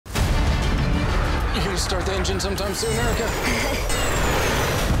You gonna start the engine sometime soon, Erica?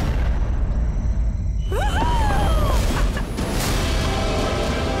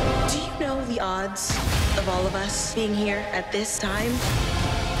 Do you know the odds of all of us being here at this time?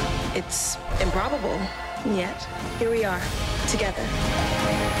 It's improbable, and yet here we are, together.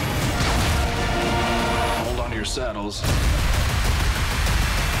 Hold on to your saddles.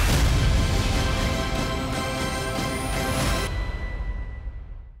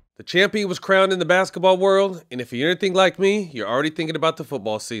 The champion was crowned in the basketball world, and if you're anything like me, you're already thinking about the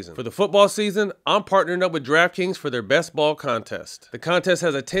football season. For the football season, I'm partnering up with DraftKings for their best ball contest. The contest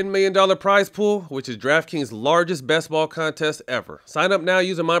has a $10 million prize pool, which is DraftKings' largest best ball contest ever. Sign up now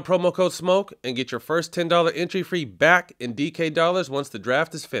using my promo code SMOKE and get your first $10 entry fee back in DK dollars once the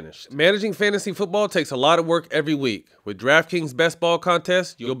draft is finished. Managing fantasy football takes a lot of work every week. With DraftKings best ball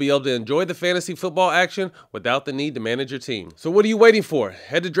contest, you'll be able to enjoy the fantasy football action without the need to manage your team. So what are you waiting for?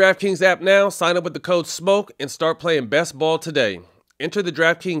 Head to DraftKings app now, sign up with the code SMOKE, and start playing best ball today. Enter the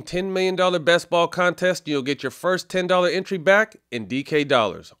DraftKings $10 million best ball contest, and you'll get your first $10 entry back in DK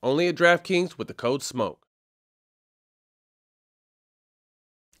dollars. Only at DraftKings with the code SMOKE.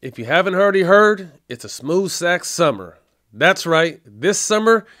 If you haven't already heard, it's a smooth sack summer. That's right, this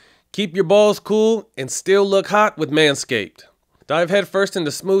summer, keep your balls cool and still look hot with Manscaped. Dive headfirst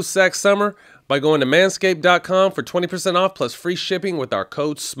into smooth sack summer by going to manscaped.com for 20% off plus free shipping with our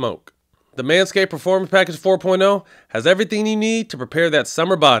code SMOKE. The Manscaped Performance Package 4.0 has everything you need to prepare that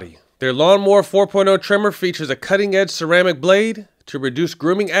summer body. Their Lawnmower 4.0 trimmer features a cutting-edge ceramic blade to reduce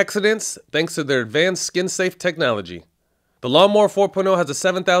grooming accidents thanks to their advanced skin-safe technology. The Lawnmower 4.0 has a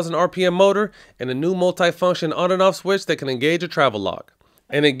 7,000 RPM motor and a new multi-function on and off switch that can engage a travel lock.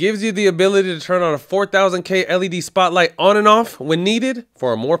 And it gives you the ability to turn on a 4000K LED spotlight on and off when needed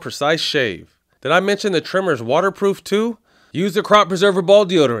for a more precise shave. Did I mention the trimmer is waterproof too? Use the Crop Preserver Ball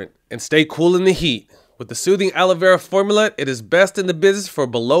Deodorant and stay cool in the heat. With the soothing aloe vera formula, it is best in the business for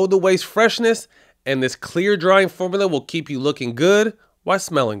below-the-waist freshness, and this clear drying formula will keep you looking good while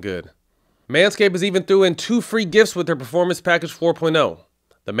smelling good. Manscaped has even threw in 2 free gifts with their Performance Package 4.0,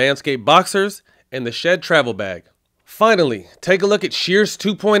 the Manscaped Boxers and the Shed Travel Bag. Finally, take a look at Shears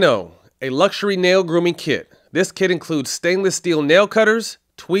 2.0, a luxury nail grooming kit. This kit includes stainless steel nail cutters,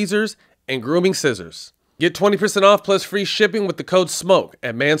 tweezers, and grooming scissors. Get 20% off plus free shipping with the code SMOKE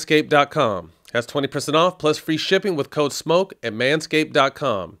at manscaped.com. That's 20% off plus free shipping with code SMOKE at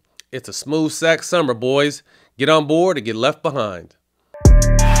manscaped.com. It's a smooth sack summer, boys. Get on board or get left behind.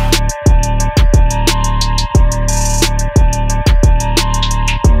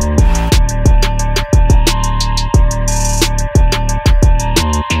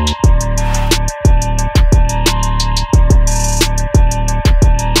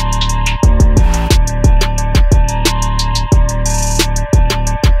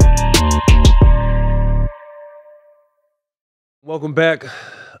 Welcome back.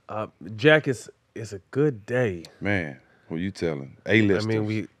 Jack, is a good day. Man, who you telling? A-listers. I mean,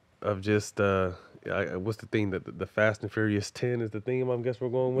 we have just, what's the thing? The Fast and Furious 10 is the theme I guess we're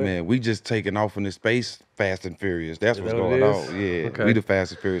going with? Man, we just taking off in this space, Fast and Furious. That's what's that what going it on. is? Yeah, Okay. we the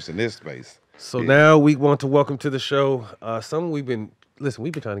Fast and Furious in this space. So Yeah. now we want to welcome to the show someone we've been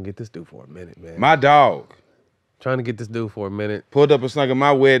trying to get this dude for a minute, man. My dog Trying to get this dude for a minute. pulled up and sung at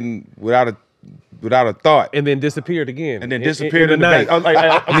my wedding without a thought. And then disappeared again. And then disappeared in the night. back.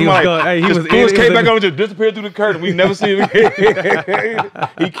 I was He was like, gone. Hey, he was Louis in- came back on, just disappeared through the curtain. We never seen him again.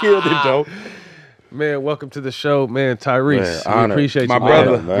 He killed it, though. Man, welcome to the show, man. Tyrese, Man, we honor. appreciate My you,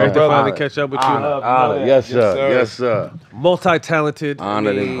 brother, man. man. Great to finally Honor. catch up with you. Honor. Yes, sir. Yes, sir. Multi-talented.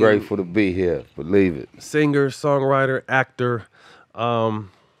 Honored and grateful to be here. Believe it. Singer, songwriter, actor.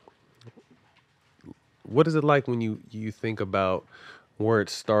 What is it like when you think about where it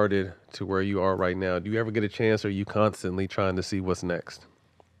started to where you are right now? Do you ever get a chance, or are you constantly trying to see what's next?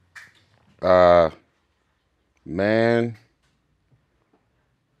 Man,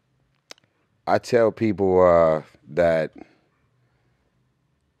 I tell people that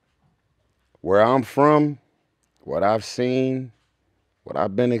where I'm from, what I've seen, what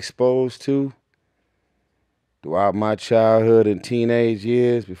I've been exposed to throughout my childhood and teenage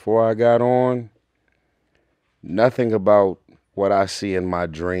years before I got on, nothing about what I see in my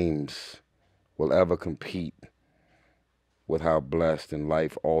dreams will ever compete with how blessed and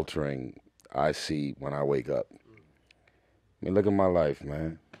life-altering I see when I wake up. I mean, look at my life,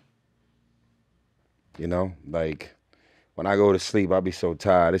 man. You know, like, when I go to sleep, I be so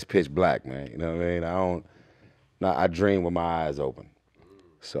tired. It's pitch black, man. You know what I mean? I dream with my eyes open.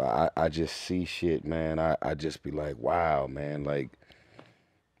 So I just see shit, man. I just be like, wow, man. Like,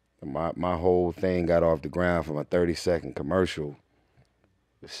 my whole thing got off the ground from a 30-second commercial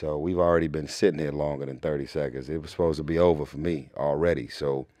So we've already been sitting here longer than 30 seconds. It was supposed to be over for me already.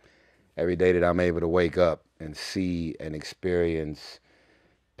 So every day that I'm able to wake up and see and experience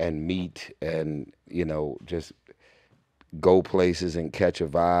and meet and, you know, just go places and catch a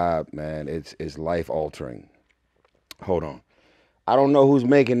vibe, man, it's life altering. Hold on. I don't know who's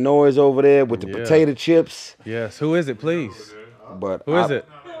making noise over there with the potato chips. Yes. Who is it, please? But Who is it?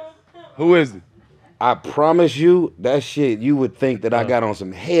 Who is it? I promise you, that shit, you would think that I got on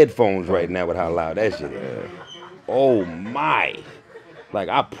some headphones right now with how loud that shit is. Oh my. Like,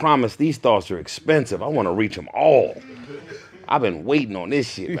 I promise these thoughts are expensive. I want to reach them all. I've been waiting on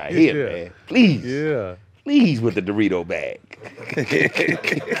this shit right here, man. Please. Yeah. Please with the Dorito bag.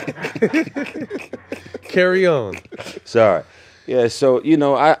 Carry on. Sorry. Yeah, so, you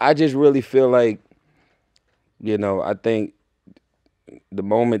know, I just really feel like, you know, I think the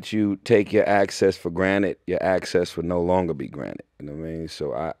moment you take your access for granted, your access will no longer be granted. You know what I mean?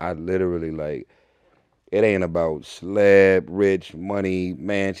 So I literally, like, it ain't about celeb, rich, money,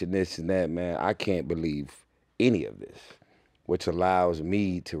 mansion, this and that, man. I can't believe any of this, which allows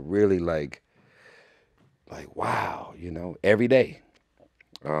me to really, like, wow, you know, every day.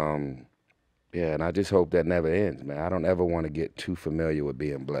 Yeah, and I just hope that never ends, man. I don't ever want to get too familiar with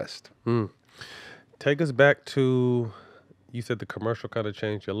being blessed. Take us back to, you said the commercial kind of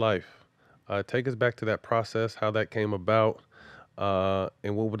changed your life. Take us back to that process, how that came about,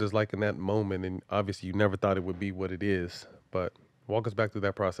 and what was it like in that moment. And obviously you never thought it would be what it is, but walk us back through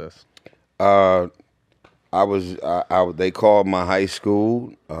that process. They called my high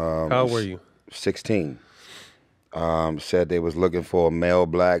school. How old were you? 16. Said they was looking for a male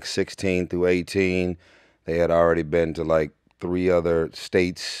black 16 through 18. They had already been to like 3 other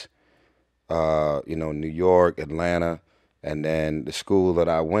states, you know, New York, Atlanta. And then the school that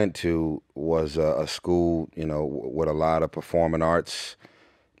I went to was a school, you know, with a lot of performing arts.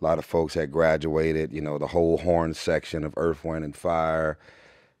 A lot of folks had graduated, you know, the whole horn section of Earth, Wind, and Fire.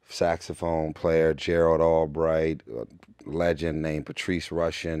 Saxophone player Gerald Albright, a legend named Patrice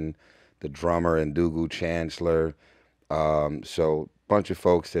Rushen, the drummer and Ndugu Chancellor. So a bunch of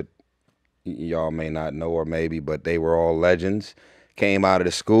folks that y'all may not know or maybe, but they were all legends, came out of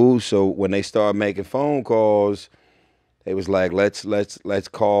the school. So when they started making phone calls, they was like, let's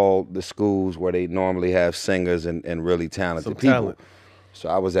call the schools where they normally have singers and really talented people. Talent. So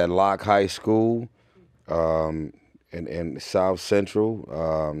I was at Locke High School in South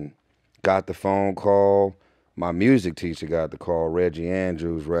Central. Got the phone call. My music teacher got the call, Reggie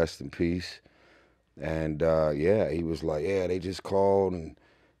Andrews, rest in peace. And yeah, he was like, yeah, they just called and,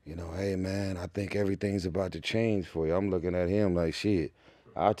 you know, hey man, I think everything's about to change for you. I'm looking at him like, shit,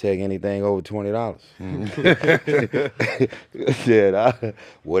 I'll take anything over $20. Shit,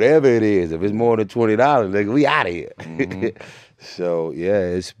 whatever it is, if it's more than $20, nigga, we out of here. So yeah,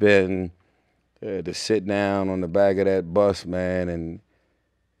 it's been to sit down on the back of that bus, man,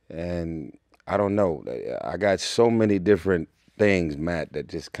 and I don't know. I got so many different things, Matt, that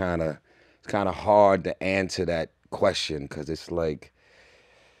just it's kind of hard to answer that question because it's like,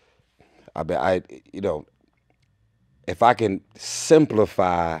 you know, if I can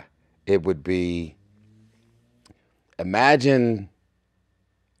simplify, it would be, imagine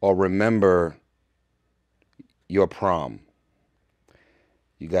or remember your prom.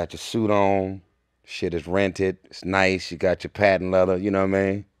 You got your suit on, shit is rented, it's nice, you got your patent leather, you know what I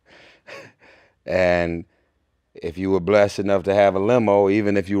mean? And if you were blessed enough to have a limo,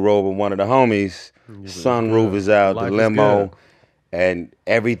 even if you rode with one of the homies, sunroof is out, Life the is limo, good. and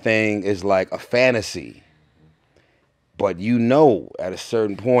everything is like a fantasy. But you know, at a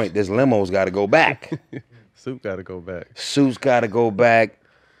certain point, this limo's got to go back. Suit got to go back. Suits got to go back.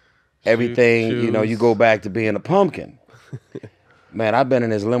 Everything, you know, you go back to being a pumpkin. Man, I've been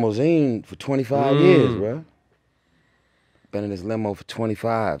in this limousine for 25 years, bro. Been in this limo for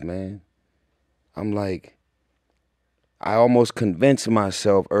 25, man. I'm like, I almost convinced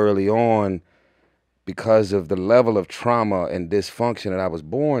myself early on, because of the level of trauma and dysfunction that I was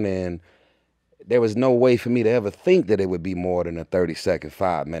born in, there was no way for me to ever think that it would be more than a 30-second,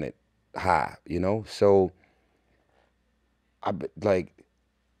 5-minute high, you know? So, my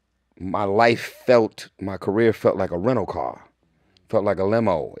career felt like a rental car, felt like a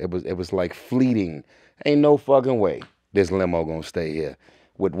limo. It was like fleeting. Ain't no fucking way this limo gonna stay here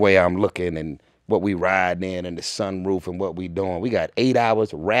with the way I'm looking and what we riding in and the sunroof and what we doing. We got 8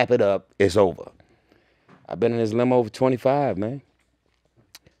 hours, wrap it up, it's over. I've been in this limo for 25, man.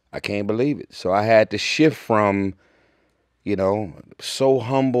 I can't believe it. So I had to shift from, you know, so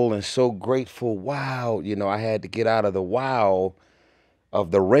humble and so grateful. Wow. You know, I had to get out of the wow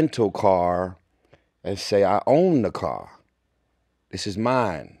of the rental car and say, I own the car. This is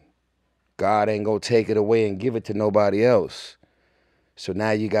mine. God ain't gonna take it away and give it to nobody else. So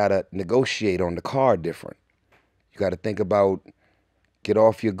now you gotta negotiate on the car different. You gotta think about, get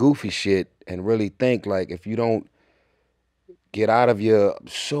off your goofy shit and really think, like, if you don't get out of your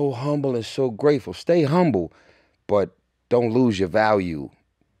so humble and so grateful, stay humble, but don't lose your value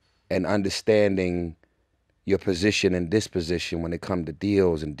and understanding your position and disposition when it comes to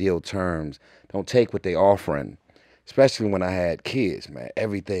deals and deal terms. Don't take what they offering, especially when I had kids, man.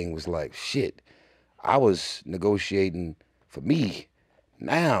 Everything was like, shit, I was negotiating for me.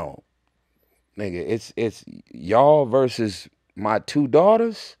 Now, nigga, it's y'all versus my 2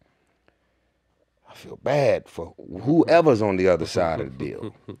 daughters. I feel bad for whoever's on the other side of the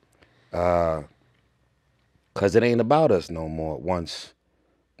deal. Cause it ain't about us no more once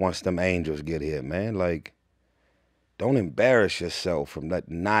them angels get here, man. Like, don't embarrass yourself from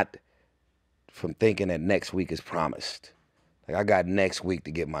from thinking that next week is promised. Like, I got next week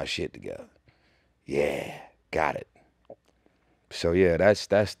to get my shit together. Yeah, got it. So yeah,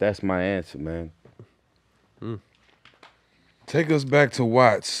 that's my answer, man. Take us back to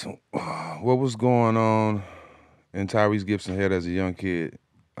Watts. What was going on in Tyrese Gibson's head as a young kid?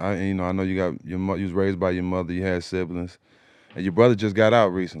 I know you got you was raised by your mother. You had siblings, and your brother just got out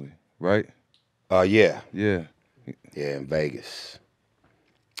recently, right? Yeah. Yeah. Yeah, in Vegas.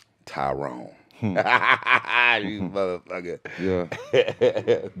 Tyrone. You motherfucker.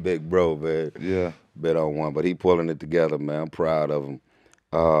 Yeah. Big bro, man. Yeah. Bet on one, but he pulling it together, man. I'm proud of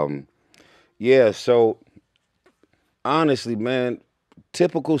him. Yeah, so honestly, man,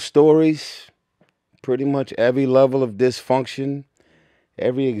 typical stories, pretty much every level of dysfunction,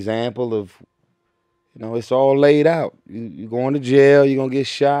 every example of, it's all laid out. You going to jail, you're going to get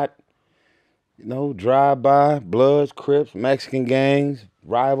shot, drive-by, Bloods, Crips, Mexican gangs,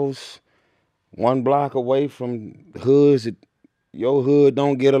 rivals, one block away from hoods that your hood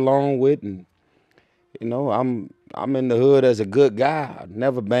don't get along with. And, I'm in the hood as a good guy. I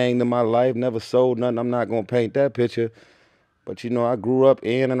never banged in my life, never sold nothing. I'm not going to paint that picture. But, I grew up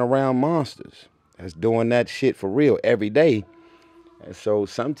in and around monsters. That's doing that shit for real every day. And so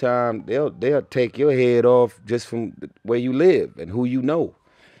sometimes they'll take your head off just from where you live and who you know.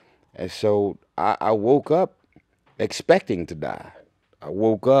 And so I woke up expecting to die. I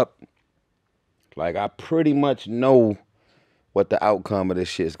woke up like I pretty much know what the outcome of this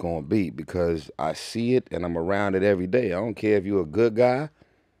shit's gonna be because I see it and I'm around it every day. I don't care if you're a good guy.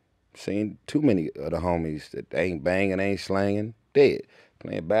 I've seen too many of the homies that ain't banging, ain't slanging, dead.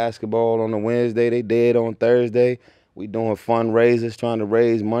 Playing basketball on a Wednesday, they dead on Thursday. We doing fundraisers, trying to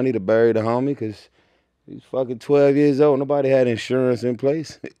raise money to bury the homie because he's fucking 12 years old. Nobody had insurance in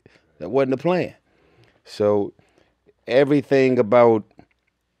place. That wasn't the plan. So everything about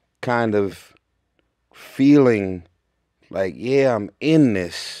kind of feeling like, yeah, I'm in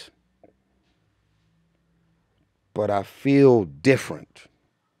this, but I feel different.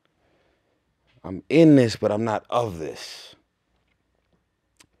 I'm in this, but I'm not of this.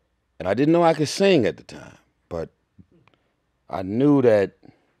 And I didn't know I could sing at the time, but I knew that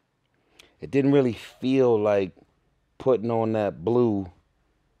it didn't really feel like putting on that blue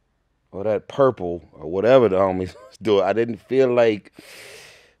or that purple or whatever the homies was doing. I didn't feel like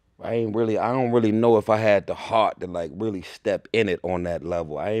I don't really know if I had the heart to like really step in it on that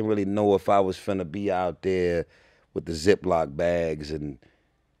level. I ain't really know if I was finna be out there with the Ziploc bags and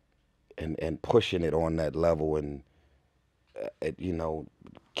pushing it on that level and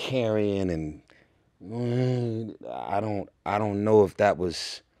carrying and I don't know if that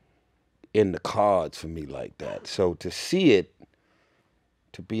was in the cards for me like that. So to see it,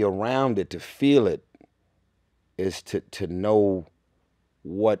 to be around it, to feel it, is to know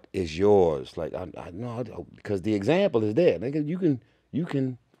what is yours. Like I know because the example is there. Nigga, you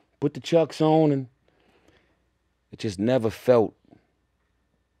can put the chucks on, and it just never felt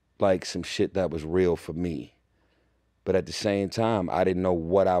like some shit that was real for me. But at the same time, I didn't know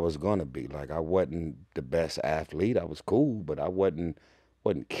what I was gonna be. Like I wasn't the best athlete. I was cool, but I wasn't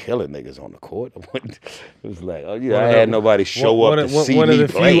killing niggas on the court. It was like, oh yeah, I had nobody show up to see me play. One of the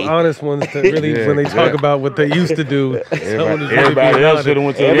few honest ones that really, when they talk about what they used to do, everybody else should have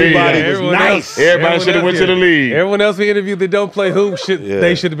went to the league. Everybody was nice. Everybody should have went to the league. Everyone else we interviewed that don't play hoop,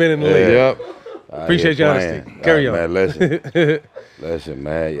 they should have been in the league. Yep. Appreciate your honesty. Carry on. Man, listen,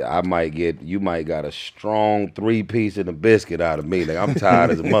 man. You might got a strong 3-piece and a biscuit out of me. Like, I'm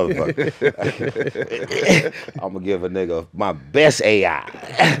tired as a motherfucker. I'm gonna give a nigga my best AI.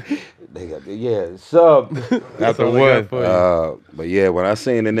 Nigga, yeah, sub. After what? But yeah, when I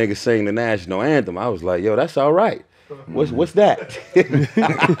seen the nigga sing the national anthem, I was like, yo, that's all right. What's that?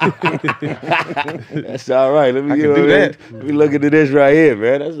 That's all right. Let me do that. Let me look into this right here,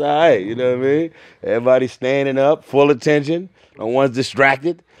 man. That's all right. You know what I mean? Everybody standing up, full attention. No one's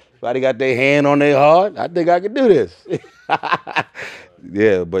distracted. Everybody got their hand on their heart. I think I can do this.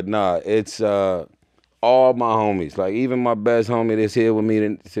 Yeah, but nah, it's all my homies. Like even my best homie that's here with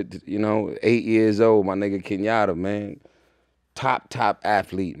me, 8 years old, my nigga Kenyatta, man. Top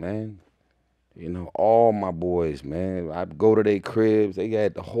athlete, man. You know, all my boys, man. I go to their cribs. They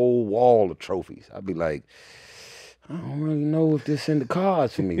got the whole wall of trophies. I'd be like, I don't really know if this in the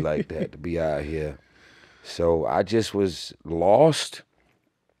cards for me like that to be out here. So I just was lost,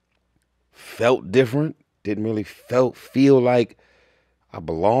 felt different, didn't really feel like I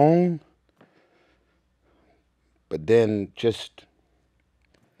belonged. But then just,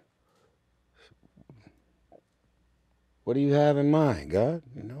 what do you have in mind, God?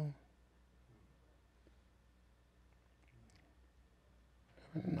 You know?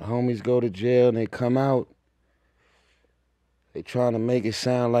 And the homies go to jail and they come out. They trying to make it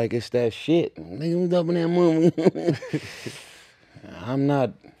sound like it's that shit. Nigga was up in that movie. I'm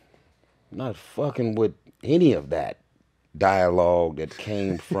not fucking with any of that dialogue that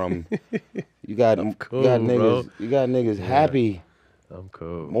came from. You got niggas happy. I'm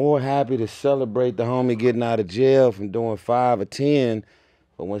cool. More happy to celebrate the homie getting out of jail from doing 5 or 10.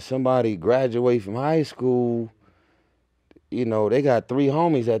 But when somebody graduate from high school, you know, they got 3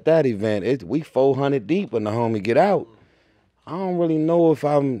 homies at that event. We 400 deep when the homie get out. I don't really know if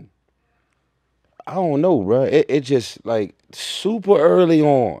I don't know, bro. It just like super early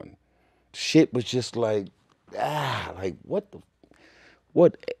on, shit was just like, like what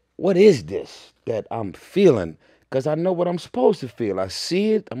is this that I'm feeling? Because I know what I'm supposed to feel. I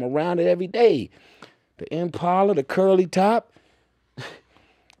see it. I'm around it every day. The Impala, the curly top,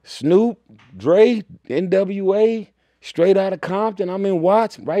 Snoop, Dre, NWA, straight out of Compton. I'm in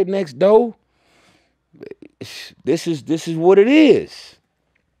Watts, right next door. This is what it is.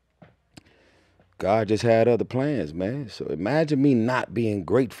 God just had other plans, man. So imagine me not being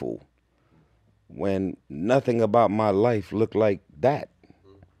grateful when nothing about my life looked like that.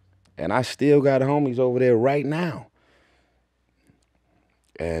 And I still got homies over there right now.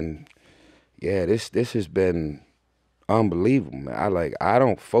 And yeah, this has been unbelievable, man. I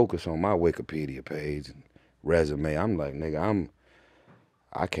don't focus on my Wikipedia page and resume. I'm like, nigga,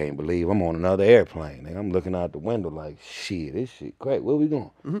 I can't believe I'm on another airplane. Nigga, I'm looking out the window like, shit, this shit crazy. Where we going?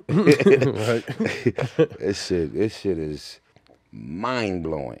 This shit is mind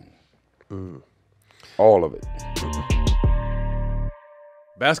blowing. All of it.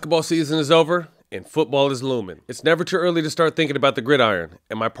 Basketball season is over and football is looming. It's never too early to start thinking about the gridiron,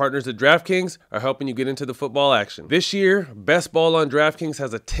 and my partners at DraftKings are helping you get into the football action. This year, Best Ball on DraftKings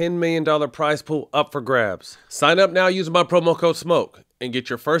has a $10 million prize pool up for grabs. Sign up now using my promo code SMOKE and get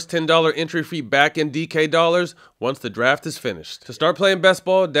your first $10 entry fee back in DK dollars once the draft is finished. To start playing Best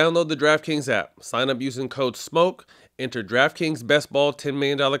Ball, download the DraftKings app. Sign up using code SMOKE. Enter DraftKings Best Ball $10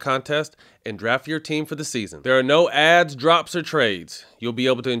 million contest and draft your team for the season. There are no ads, drops, or trades. You'll be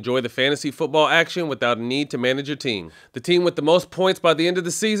able to enjoy the fantasy football action without a need to manage your team. The team with the most points by the end of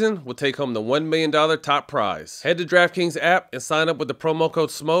the season will take home the $1 million top prize. Head to DraftKings app and sign up with the promo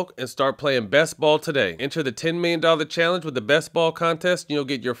code SMOKE and start playing Best Ball today. Enter the $10 million challenge with the Best Ball contest and you'll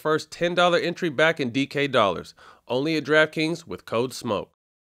get your first $10 entry back in DK dollars. Only at DraftKings with code SMOKE.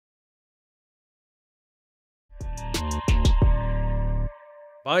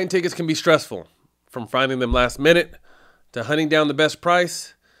 Buying tickets can be stressful, from finding them last minute, to hunting down the best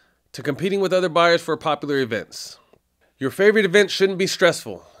price, to competing with other buyers for popular events. Your favorite event shouldn't be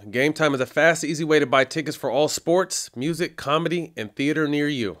stressful. Game Time is a fast, easy way to buy tickets for all sports, music, comedy, and theater near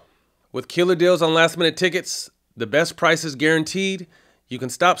you. With killer deals on last-minute tickets, the best prices guaranteed, you can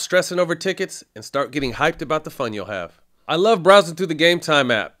stop stressing over tickets and start getting hyped about the fun you'll have. I love browsing through the Game Time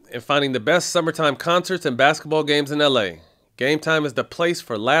app and finding the best summertime concerts and basketball games in LA. Game Time is the place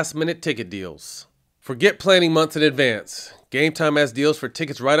for last-minute ticket deals. Forget planning months in advance. Game Time has deals for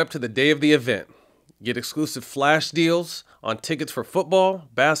tickets right up to the day of the event. Get exclusive flash deals on tickets for football,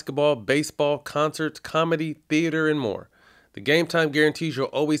 basketball, baseball, concerts, comedy, theater, and more. The Game Time guarantees you'll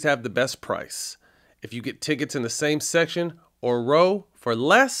always have the best price. If you get tickets in the same section or row for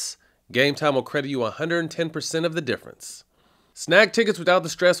less, Game Time will credit you 110% of the difference. Snag tickets without the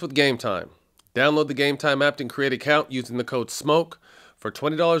stress with Game Time. Download the Game Time app and create an account using the code SMOKE for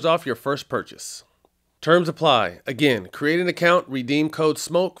 $20 off your first purchase. Terms apply. Again, create an account, redeem code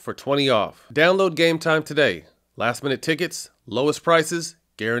SMOKE for $20 off. Download Game Time today. Last minute tickets, lowest prices,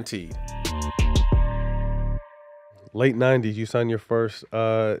 guaranteed. Late 90s, you signed your first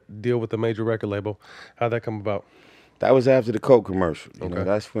deal with a major record label. How'd that come about? That was after the Coke commercial. You know, Okay.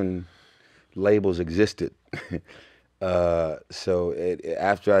 that's when labels existed. So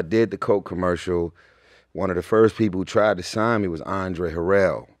after I did the Coke commercial, one of the first people who tried to sign me was Andre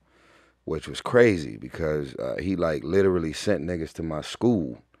Harrell, which was crazy because he like literally sent niggas to my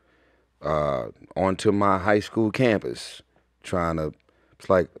school, onto my high school campus, trying to.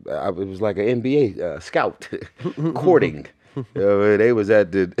 It was like an NBA scout courting. They was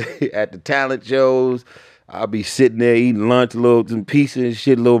at the talent shows. I'll be sitting there eating lunch, some pieces and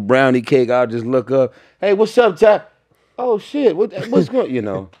shit, little brownie cake. I'll just look up. Hey, what's up, Ty? Oh shit, what's going? You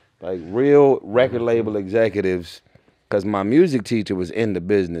know, like real record label executives. Because my music teacher was in the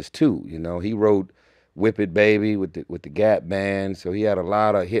business too. You know, he wrote "Whip It Baby" with the Gap Band, so he had a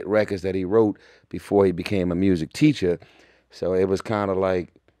lot of hit records that he wrote before he became a music teacher. So it was kind of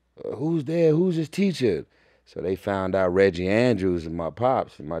like, who's there? Who's his teacher? So they found out Reggie Andrews and my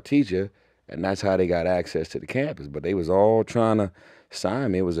pops and my teacher, and that's how they got access to the campus. But they was all trying to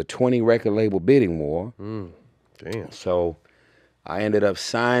sign me. It was a 20 record label bidding war. Damn. So I ended up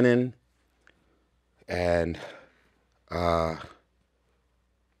signing, and I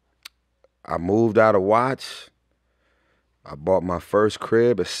moved out of Watts. I bought my first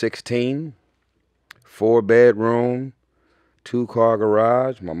crib at 16, 4-bedroom, 2-car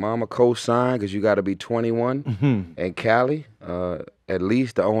garage. My mama co-signed because you got to be 21 in Cali, at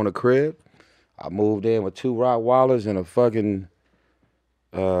least to own a crib. I moved in with 2 Rottweilers and a fucking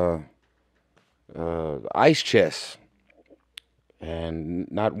ice chest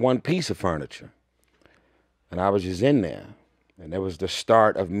and not one piece of furniture. And I was just in there. And that was the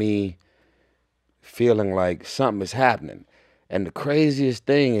start of me feeling like something is happening. And the craziest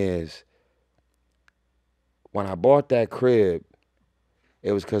thing is, when I bought that crib,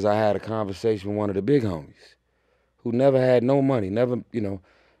 it was because I had a conversation with one of the big homies who never had no money, never, you know.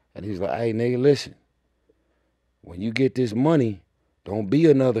 And he's like, hey, nigga, listen. When you get this money, don't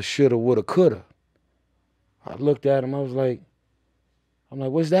be another shoulda, woulda, coulda. I looked at him, I'm like,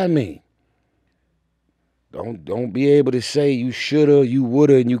 what's that mean? Don't be able to say you shoulda, you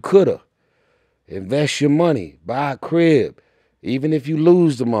woulda, and you coulda. Invest your money, buy a crib. Even if you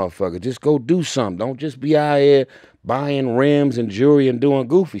lose the motherfucker, just go do something. Don't just be out here buying rims and jewelry and doing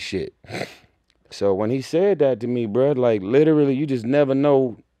goofy shit. So when he said that to me, bro, like literally you just never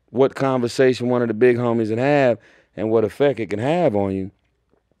know what conversation one of the big homies can have and what effect it can have on you.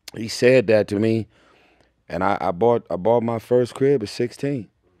 He said that to me, and I bought my first crib at 16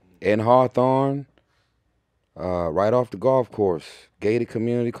 in Hawthorne, right off the golf course, gated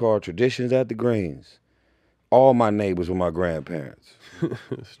community called Traditions at the Greens. All my neighbors were my grandparents.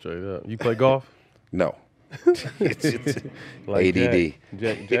 Straight up. You play golf? No. Like ADD.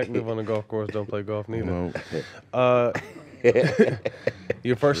 Jack live on the golf course, don't play golf neither. No.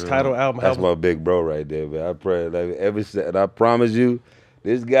 Your first title album. That's my big bro right there, man. I pray, and I promise you,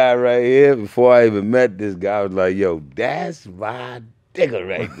 this guy right here, before I even met this guy, I was like, yo, that's my nigga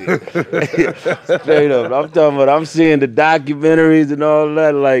right there. Straight up. I'm talking about, I'm seeing the documentaries and all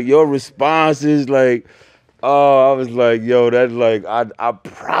that, like your responses, like, oh, I was like, yo, that's like, I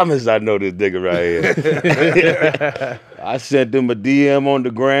promise I know this nigga right here. I sent him a DM on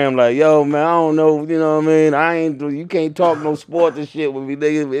the gram like, yo, man, I don't know, you know what I mean? You can't talk no sports and shit with me,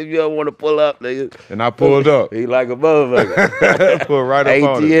 nigga. If you don't want to pull up, nigga. And I pulled up. He like a motherfucker. Pulled right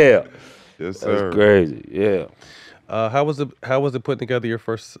up on it. ATL. Yes, sir. That's crazy, yeah. How was it putting together your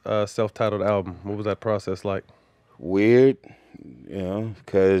first self-titled album? What was that process like? Weird, you know,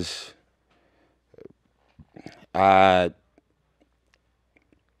 because I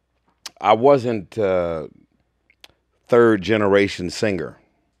wasn't third generation singer.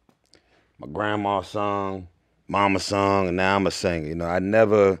 My grandma sung, mama sung, and now I'm a singer. You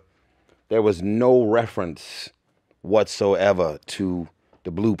know, there was no reference whatsoever to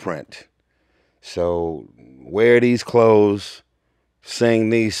the blueprint. So wear these clothes,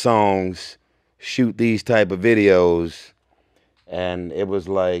 sing these songs, shoot these type of videos, and it was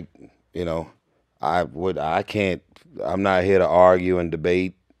like, you know, I'm not here to argue and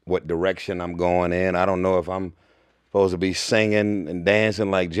debate what direction I'm going in. I don't know if I'm supposed to be singing and dancing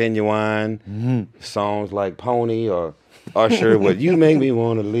like Genuine, songs like Pony or Usher, what you make me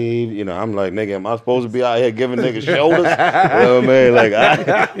want to leave. You know, I'm like, nigga, am I supposed to be out here giving niggas shoulders? You know what I mean? Like,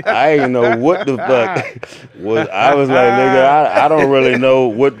 I ain't know what the fuck was. I was like, nigga, I don't really know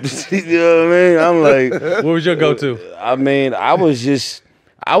what, you know what I mean? I'm like. What was your go-to? I mean, I was just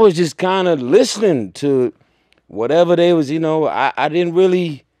kind of listening to whatever they was, you know. I didn't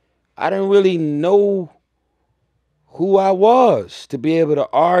really know who I was to be able to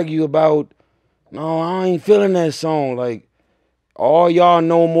argue about, no, I ain't feeling that song. Like, all y'all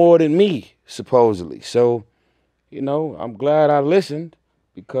know more than me, supposedly. So, you know, I'm glad I listened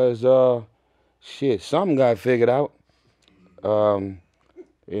because, shit, something got figured out. You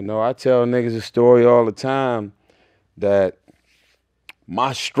know, I tell niggas a story all the time that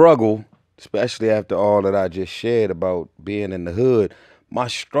my struggle, especially after all that I just shared about being in the hood, my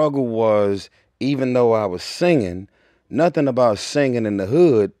struggle was, even though I was singing, nothing about singing in the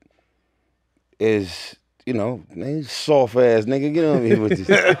hood is, you know, soft ass nigga, get on me with this.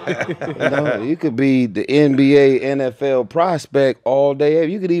 You know, you could be the NBA, NFL prospect all day.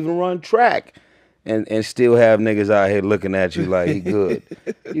 You could even run track and still have niggas out here looking at you like he good.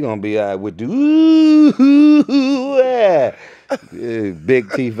 You gonna be out with the yeah. Big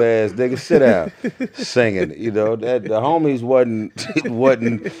teeth ass nigga, sit down, singing. You know that the homies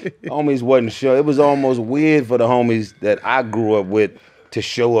wasn't sure. It was almost weird for the homies that I grew up with to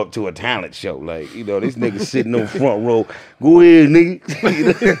show up to a talent show. Like, you know, these niggas sitting on front row. Go ahead, nigga.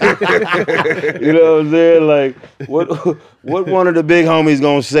 You know what I'm saying? Like, what one of the big homies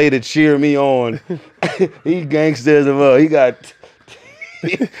gonna say to cheer me on? He gangsters of he got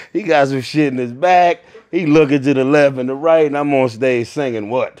some shit in his back. He looking to the left and the right, and I'm on stage singing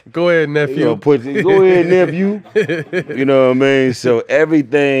what? Go ahead, nephew. You know, go ahead, nephew. You know what I mean? So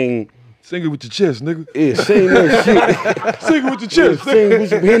everything. Sing it with your chest, nigga. Yeah, sing that shit. Sing it with your chest. Yeah, sing with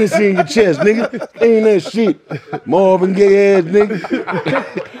some Hennessy in your chest, nigga. Sing that shit. Marvin Gaye ass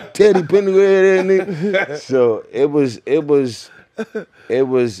nigga. Teddy Pendergrass ass nigga. So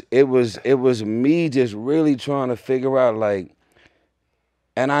it was me just really trying to figure out, like,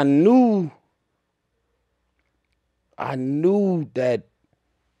 and I knew that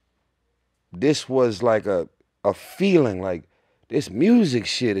this was like a feeling, like this music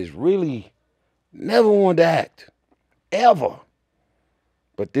shit is really, never wanted to act, ever.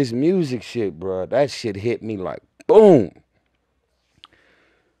 But this music shit, bro, that shit hit me like boom.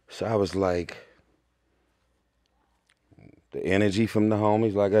 So I was like, the energy from the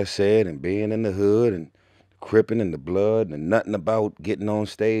homies, like I said, and being in the hood and cripping in the blood and nothing about getting on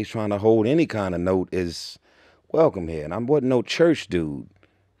stage trying to hold any kind of note is welcome here. And I wasn't no church dude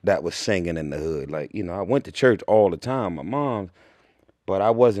that was singing in the hood. Like, you know, I went to church all the time, my mom, but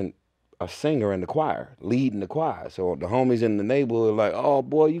I wasn't a singer in the choir, leading the choir. So the homies in the neighborhood were like, oh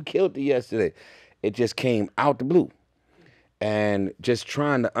boy, you killed it yesterday. It just came out the blue. And just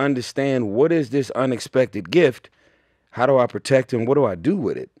trying to understand, what is this unexpected gift? How do I protect it? What do I do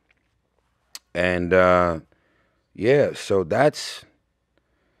with it? And yeah, so that's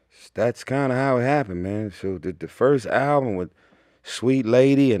kind of how it happened, man. So the first album with Sweet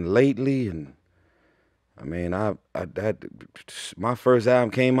Lady and Lately, and I mean, my first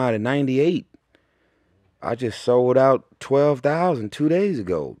album came out in '98. I just sold out 12,000 2 days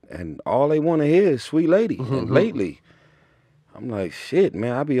ago, and all they want to hear is Sweet Lady and Lately. I'm like, shit,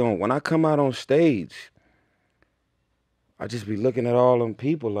 man. When I come out on stage, I just be looking at all them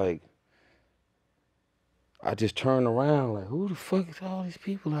people like, I just turn around like, who the fuck is all these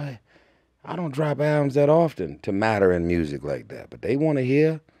people? Like, I don't drop albums that often to matter in music like that, but they want to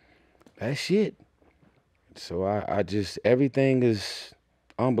hear that shit. So I just, everything is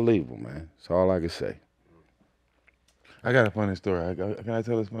unbelievable, man. That's all I can say. I got a funny story. Can I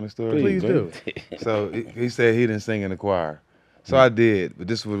tell this funny story? Please do. So he said he didn't sing in the choir. So I did, but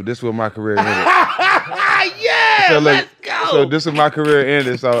this was my career ended. Yeah, so let's go. So this is my career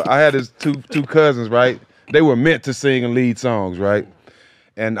ended. So I had his two cousins, right? They were meant to sing and lead songs, right?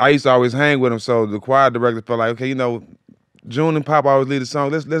 And I used to always hang with them. So the choir director felt like, okay, you know, June and Pop always lead the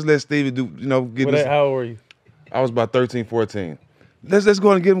song. Let's let Stevie do, you know, get this. How old were you? I was about 13, 14. Let's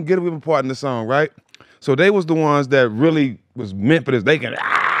go and get him a part in the song, right? So they was the ones that really was meant for this. They can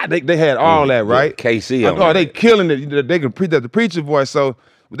they had all that, right? Yeah, KC. Oh, they killing it. They can preach the preacher voice. So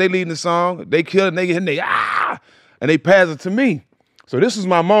they leading the song, they kill it, they get hitting and they pass it to me. So this was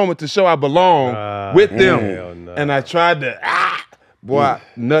my moment to show I belong with them. No. And I tried to boy,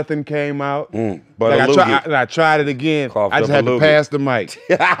 nothing came out. But like I tried it again. I just had to pass the mic.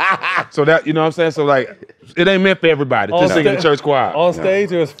 So that, you know what I'm saying? So like, it ain't meant for everybody to sing in the church choir. On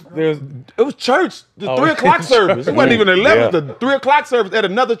stage, it was church. The 3 o'clock service. It wasn't even 11. The 3 o'clock service at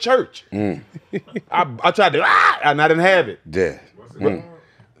another church. I tried to and I didn't have it. Yeah.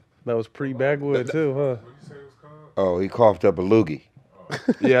 That was pre-backwood too, huh? Oh, he coughed up a loogie.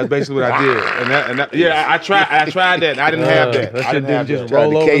 Yeah, that's basically what I did. And that, yeah, I tried that. I didn't have that. That I didn't have just that.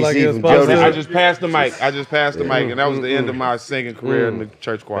 roll over like it was supposed to. I just passed the mic. And that was the end of my singing career in the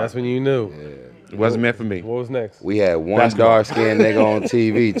church choir. That's when you knew. It wasn't meant for me. What was next? We had one dark-skinned nigga on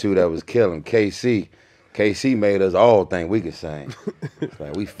TV too that was killing. KC. KC made us all think we could sing.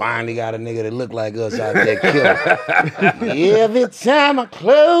 Like, we finally got a nigga that look like us out there killing. Every time I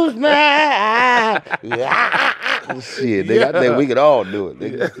close my eyes, Shit, nigga, I think we could all do it,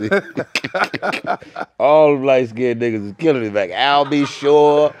 nigga. All light-skinned niggas is killing it. Like Al B.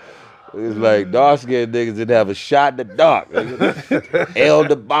 Shore. It's like dark-skinned niggas didn't have a shot in the dark. Nigga.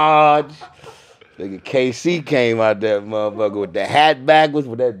 Elder Bodge. Nigga KC came out that motherfucker with the hat backwards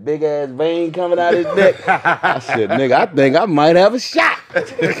with that big ass vein coming out his neck. I said, nigga, I think I might have a shot.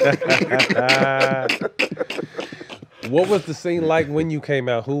 What was the scene like when you came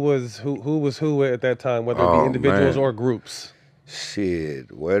out? Who was who at that time, whether it be individuals or groups?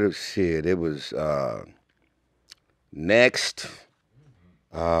 Shit, it was Next.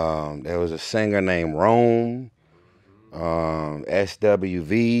 There was a singer named Rome,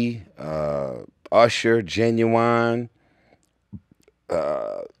 SWV, Usher, Genuine.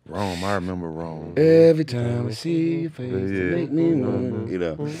 Rome, I remember Rome. Every time I see your face, you make me wanna, you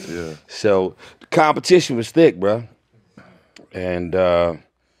know. Yeah. So the competition was thick, bro. And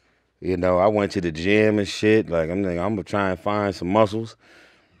you know, I went to the gym and shit. Like I'm gonna try and find some muscles.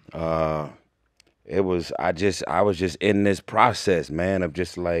 I was just in this process, man, of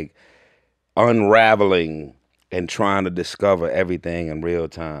just like unraveling and trying to discover everything in real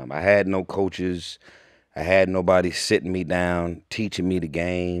time. I had no coaches. I had nobody sitting me down, teaching me the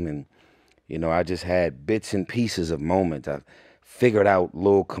game. And, you know, I just had bits and pieces of moments. I figured out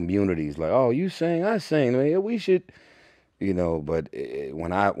little communities like, oh, you sing, I sing. Man, we should, you know, but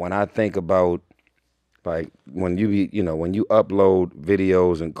when I think about, like, when you upload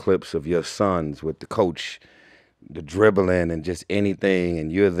videos and clips of your sons with the coach, the dribbling and just anything,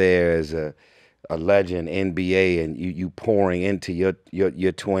 and you're there as a legend NBA, and you pouring into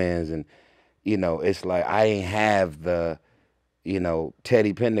your twins, and you know, it's like I ain't have the, you know,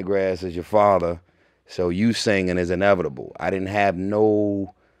 Teddy Pendergrass as your father, so you singing is inevitable. I didn't have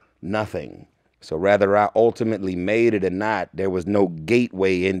nothing. So whether I ultimately made it or not, there was no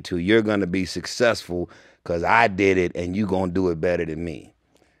gateway into you're gonna be successful because I did it and you gonna do it better than me.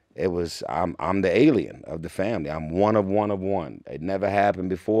 It was I'm the alien of the family. I'm one of one. It never happened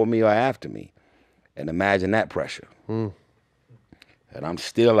before me or after me. And imagine that pressure. And I'm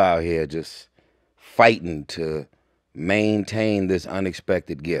still out here just fighting to maintain this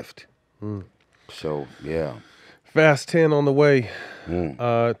unexpected gift. So, yeah. Fast 10 on the way.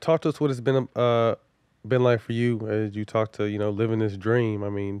 Talk to us what it's been like for you as you talk to, you know, living this dream. I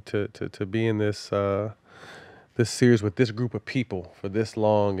mean, to be in this this series with this group of people for this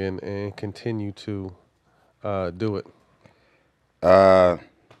long and continue to do it.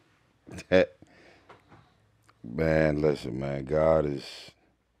 Man, listen, man, God has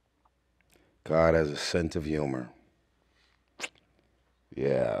a sense of humor.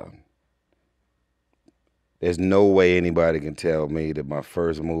 Yeah. There's no way anybody can tell me that my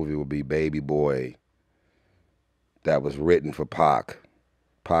first movie will be Baby Boy that was written for Pac.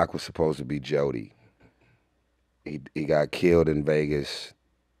 Pac was supposed to be Jody. He got killed in Vegas,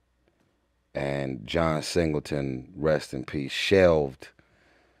 and John Singleton, rest in peace, shelved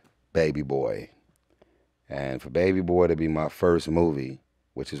Baby Boy. And for Baby Boy to be my first movie,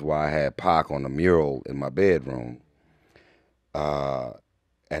 which is why I had Pac on the mural in my bedroom, and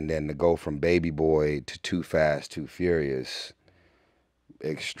then to go from Baby Boy to Too Fast, Too Furious,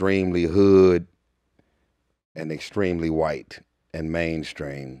 extremely hood and extremely white and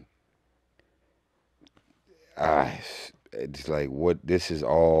mainstream. It's like, this is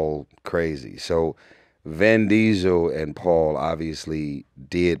all crazy. So Vin Diesel and Paul obviously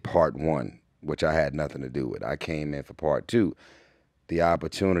did part one, which I had nothing to do with. I came in for part two. The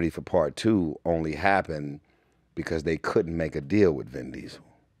opportunity for part two only happened because they couldn't make a deal with Vin Diesel.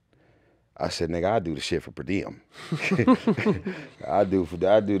 I said, nigga, I do the shit for per diem. I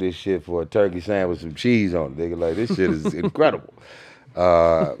do this shit for a turkey sandwich with some cheese on it. Nigga, like, this shit is incredible.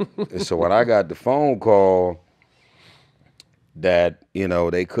 So when I got the phone call that, you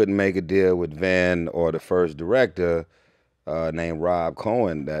know, they couldn't make a deal with Vin or the first director named Rob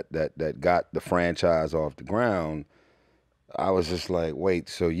Cohen that got the franchise off the ground, I was just like, wait,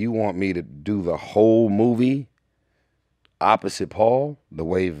 so you want me to do the whole movie opposite Paul, the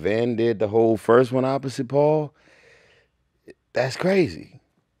way Vin did the whole first one opposite Paul? That's crazy.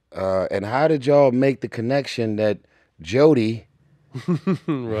 And how did y'all make the connection that Jody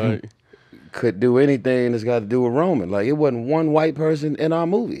Right. could do anything that's got to do with Roman? Like, it wasn't one white person in our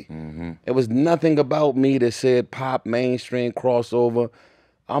movie. It was nothing about me that said pop, mainstream, crossover.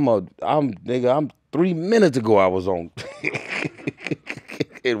 Nigga, 3 minutes ago I was on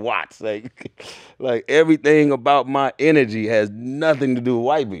in Watts. Like everything about my energy has nothing to do with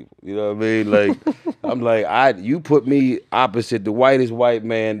white people. You know what I mean? Like, I'm like, you put me opposite the whitest white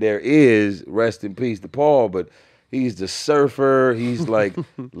man there is, rest in peace to Paul, but he's the surfer. He's like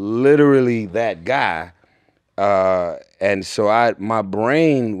literally that guy. And so my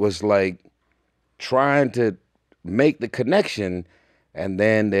brain was like trying to make the connection, and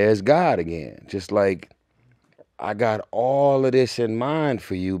then there's God again. Just like, I got all of this in mind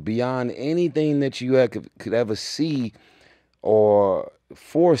for you beyond anything that you could ever see or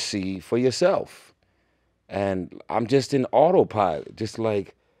foresee for yourself. And I'm just in autopilot, just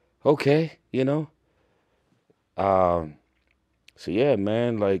like, okay, you know? So yeah,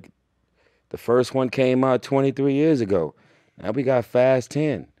 man, like the first one came out 23 years ago. Now we got Fast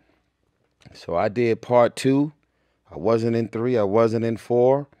 10. So I did part 2. I wasn't in 3, I wasn't in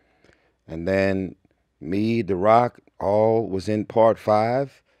 4. And then me, The Rock, all was in part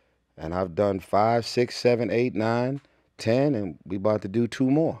 5. And I've done 5, 6, 7, 8, 9, 10, and we about to do 2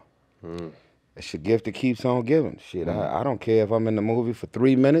 more. It's a gift that keeps on giving. Shit, I don't care if I'm in the movie for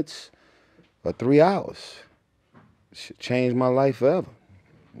 3 minutes or 3 hours. It should change my life forever.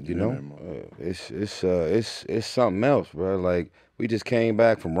 You know, it's something else, bro. Like, we just came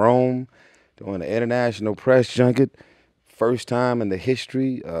back from Rome doing the international press junket. First time in the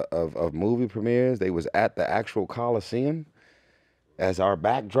history of movie premieres, they was at the actual Coliseum as our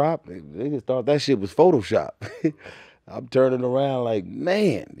backdrop. They just thought that shit was Photoshop. I'm turning around like,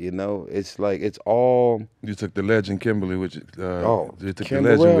 man, you know, it's like, it's all. You took the legend Kimberly with you. You took Kim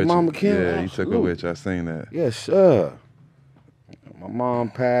the legend Burrell, with Mama you. Kim, Yeah, you absolutely. took her with you. I seen that. Yes, sir. My mom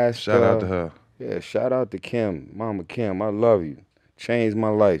passed. Shout out to her. Yeah, shout out to Kim, Mama Kim. I love you. Changed my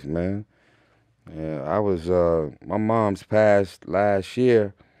life, man. Yeah, I was, my mom's passed last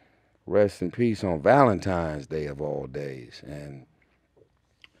year, rest in peace, on Valentine's Day of all days. And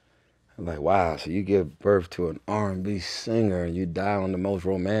I'm like, wow, so you give birth to an R&B singer and you die on the most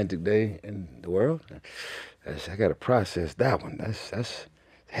romantic day in the world? I got to process that one. That's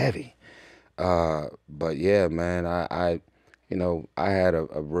heavy. But yeah, man, I you know, I had a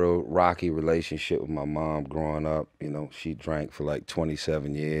real rocky relationship with my mom growing up. You know, she drank for like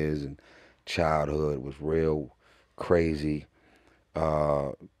 27 years, and childhood was real crazy.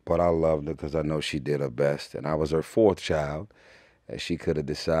 But I loved her because I know she did her best. And I was her 4th child. And she could have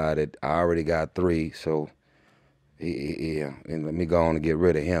decided, I already got 3, so yeah, and let me go on and get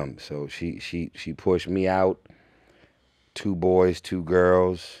rid of him. So she pushed me out, 2 boys, 2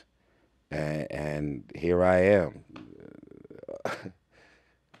 girls, and here I am.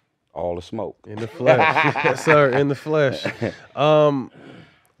 All the smoke. In the flesh. Yes, sir, in the flesh.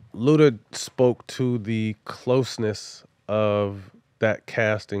 Luda spoke to the closeness of that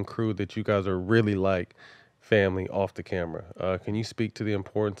cast and crew, that you guys are really like family off the camera. Can you speak to the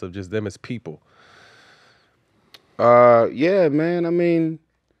importance of just them as people? Yeah, man. I mean,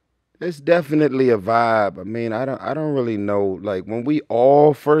 it's definitely a vibe. I mean, I don't really know. Like, when we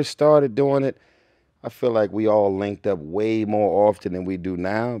all first started doing it, I feel like we all linked up way more often than we do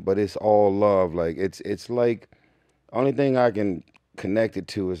now, but it's all love. Like, it's like, only thing I can connect it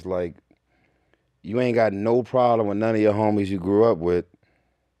to is like, you ain't got no problem with none of your homies you grew up with,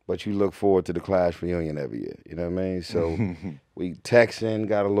 but you look forward to the class reunion every year. You know what I mean? So we texting,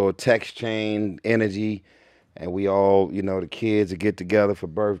 got a little text chain energy, and we all, you know, the kids would get together for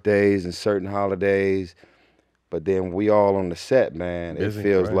birthdays and certain holidays. But then we all on the set, man. Busy, it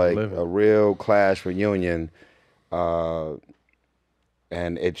feels like a real class reunion. And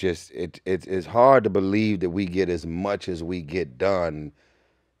it's hard to believe that we get as much as we get done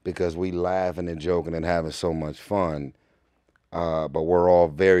because we laughing and joking and having so much fun. But we're all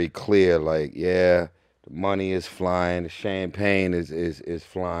very clear, like, yeah, the money is flying, the champagne is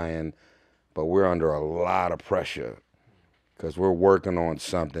flying, but we're under a lot of pressure because we're working on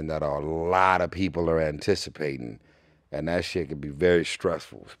something that a lot of people are anticipating. And that shit can be very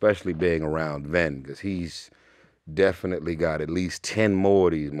stressful, especially being around Ven, because he's definitely got at least 10 more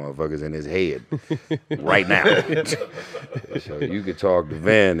of these motherfuckers in his head right now. So you could talk to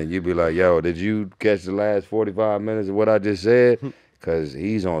Ven and you'd be like, yo, did you catch the last 45 minutes of what I just said? Because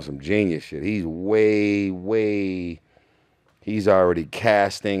he's on some genius shit. He's he's already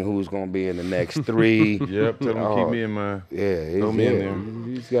casting who's going to be in the next 3. Yep, tell him to keep me in mind. Yeah, Throw me in there.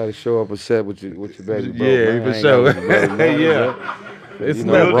 You just got to show up a set with your baby bro. Yeah, man. for sure. Yeah. It's You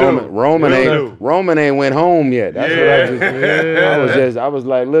know, Roman ain't went home yet. That's what I was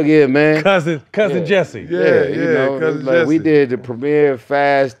like, look here, man. Cousin Jesse. Yeah, you know, Cousin like we Jesse. did the premiere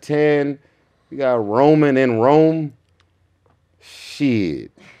Fast 10. We got Roman in Rome. Shit.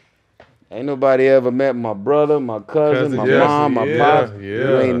 Ain't nobody ever met my brother, my cousin, my Jesse, mom, my pops. yeah.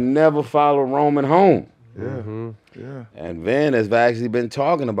 You ain't never followed Roman home. Yeah, yeah. And Van has actually been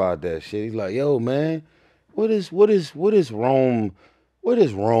talking about that shit. He's like, yo, man, where does Rome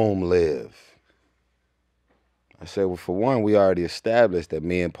live? I said, well, for one, we already established that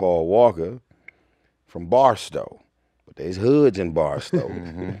me and Paul Walker from Barstow, but there's hoods in Barstow.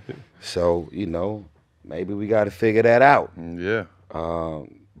 So, you know, maybe we got to figure that out. Yeah.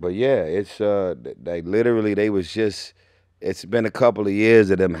 But yeah, it's they literally, they was just, it's been a couple of years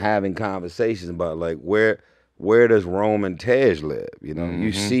of them having conversations about like where does Rome and Tej live? You know,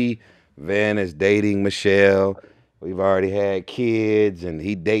 you see Van is dating Michelle. We've already had kids, and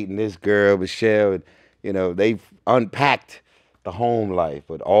he dating this girl, Michelle. And, you know, they've unpacked the home life,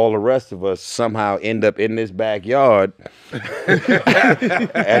 but all the rest of us somehow end up in this backyard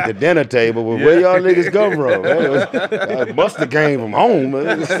at the dinner table. Well, where y'all niggas come from? Man? Buster came from home.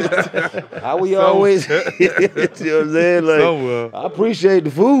 Man. How we always, you know what I'm saying? Like, I appreciate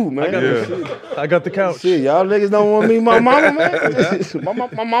the food, man. I got the couch. Shit, y'all niggas don't want me, my mama, man. my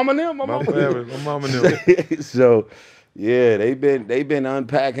mama and them, my mama and them. So, yeah, they been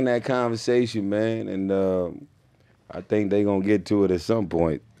unpacking that conversation, man, and I think they gonna get to it at some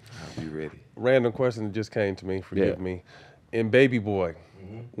point. I'll be ready. Random question that just came to me. Forgive me. In Baby Boy,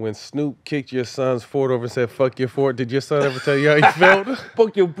 when Snoop kicked your son's fort over and said "fuck your fort," did your son ever tell you how you felt?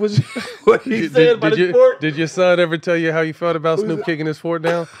 Fuck your pussy. What he said about his fort? Did your son ever tell you how you felt about Snoop kicking his fort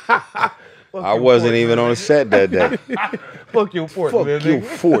down? I wasn't even on the set that day. Fuck your fort, Fuck man, your nigga.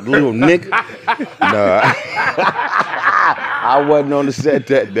 fort, little nigga. Nah, I wasn't on the set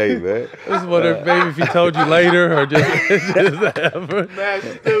that day, man. I was wondering, maybe if he told you later or just ever. Man,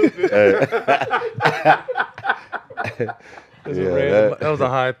 stupid. That was a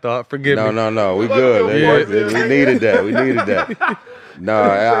high thought. Forgive me. No. We good. We needed that. No,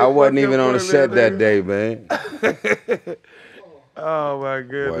 I wasn't even on the set that day, man. Oh my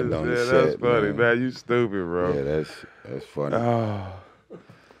goodness, on the man. set, That's funny, man. man. You stupid, bro. Yeah, that's funny.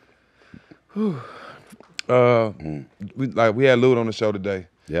 We had Lud on the show today.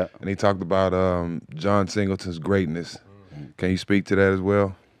 Yeah. And he talked about John Singleton's greatness. Can you speak to that as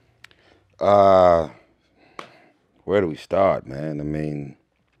well? Where do we start, man? I mean,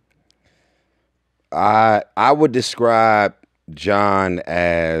 I would describe John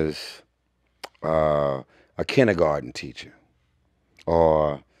as a kindergarten teacher,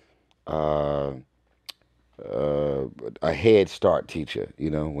 or a Head Start teacher. You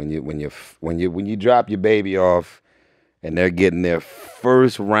know, when you drop your baby off, and they're getting their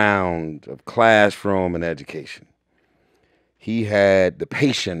first round of classroom and education. He had the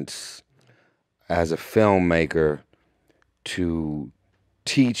patience as a filmmaker to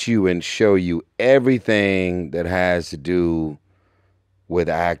teach you and show you everything that has to do with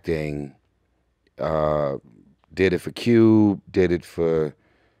acting. Did it for Cube, did it for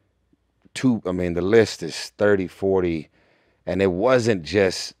the list is 30, 40, and it wasn't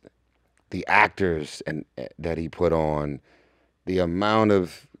just the actors that he put on, the amount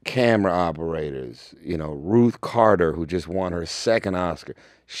of camera operators, you know, Ruth Carter, who just won her second Oscar.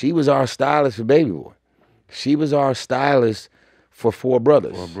 She was our stylist for Baby Boy. She was our stylist for Four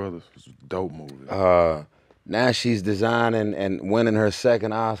Brothers. Four Brothers was a dope movie. Now she's designing and winning her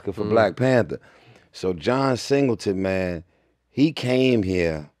second Oscar for Black Panther. So John Singleton, man, he came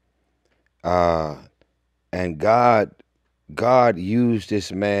here, and God used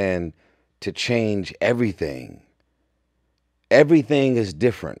this man to change everything. Everything is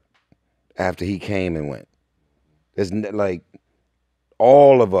different after he came and went. There's like,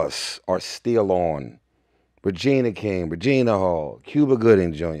 all of us are still on. Regina King, Regina Hall, Cuba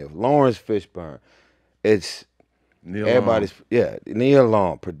Gooding Jr., Lawrence Fishburne. It's Neil everybody's, Neil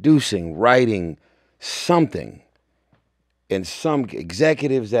Long, producing, writing something. And some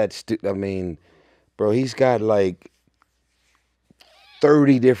executives that, bro, he's got like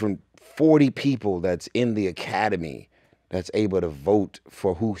 40 people that's in the Academy that's able to vote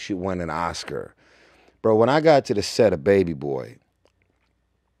for who should win an Oscar. Bro, when I got to the set of Baby Boy,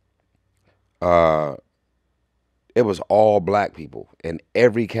 it was all black people in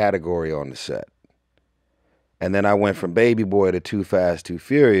every category on the set. And then I went from Baby Boy to Too Fast, Too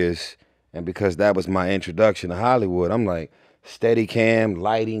Furious, and because that was my introduction to Hollywood, I'm like, Steadicam,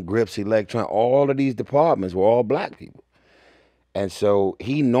 lighting, grips, electron, all of these departments were all black people. And so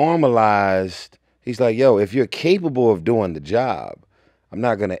he normalized, he's like, yo, if you're capable of doing the job, I'm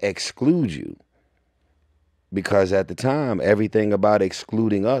not gonna exclude you. Because at the time, everything about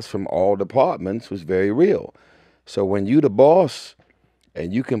excluding us from all departments was very real. So when you the boss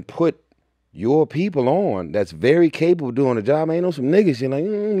and you can put your people on that's very capable of doing the job, ain't no some niggas, you're like,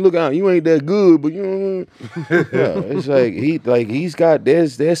 look out, you ain't that good, but you know. Yeah, it's like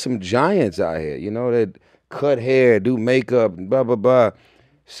there's some giants out here, you know, that cut hair, do makeup, and blah, blah, blah.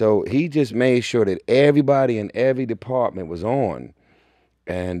 So he just made sure that everybody in every department was on.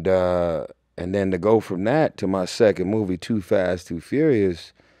 And then to go from that to my second movie, Too Fast, Too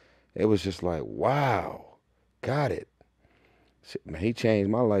Furious, it was just like, wow, got it. Shit, man, he changed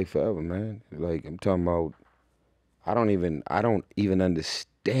my life forever, man. Like, I'm talking about, I don't even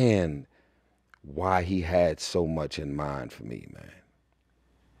understand why he had so much in mind for me, man.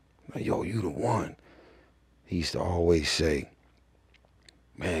 Like, yo, you the one. He used to always say,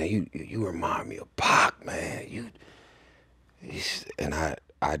 man, you remind me of Pac, man. And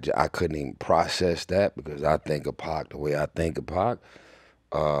I couldn't even process that because I think of Pac the way I think of Pac,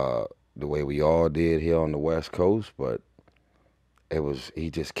 the way we all did here on the West Coast, but he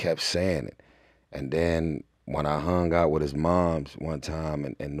just kept saying it. And then when I hung out with his moms one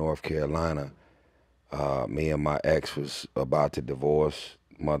time in North Carolina, me and my ex was about to divorce,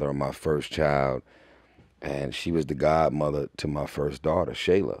 mother of my first child, and she was the godmother to my first daughter,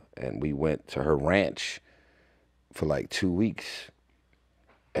 Shayla. And we went to her ranch for like 2 weeks.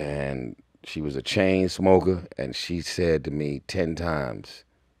 And she was a chain smoker, and she said to me 10 times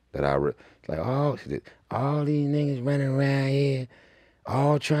that she did, all these niggas running around here,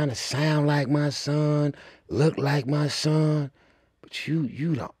 all trying to sound like my son, look like my son, but you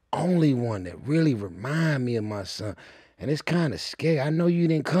the only one that really remind me of my son. And it's kind of scary. I know you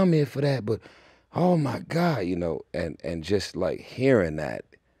didn't come here for that, but oh my God, you know, and just like hearing that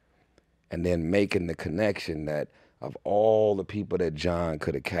and then making the connection that of all the people that John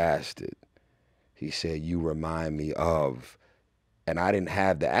could have casted, he said, you remind me of, and I didn't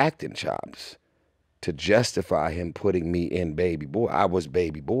have the acting chops to justify him putting me in Baby Boy. I was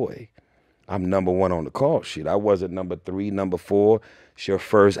Baby Boy. I'm #1 on the call sheet. I wasn't #3, #4. It's your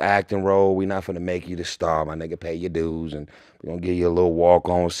first acting role. We're not gonna make you the star, my nigga. Pay your dues, and we're gonna give you a little walk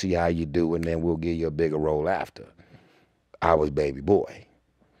on, see how you do, and then we'll give you a bigger role after. I was Baby Boy.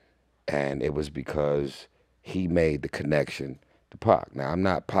 And it was because he made the connection to Pac. Now, I'm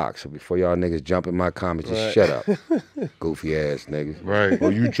not Pac, so before y'all niggas jump in my comments, just shut up. Goofy ass niggas. Right.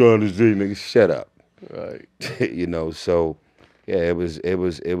 What you trying to say, niggas? Shut up. Right. You know, so yeah, it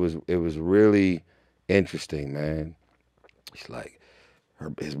was really interesting, man. It's like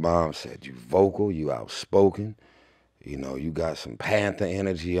his mom said, you vocal, you outspoken, you know, you got some Panther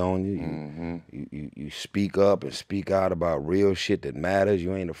energy on you. You speak up and speak out about real shit that matters.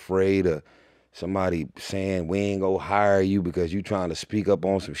 You ain't afraid of somebody saying we ain't gonna hire you because you trying to speak up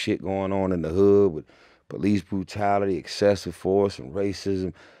on some shit going on in the hood with police brutality, excessive force, and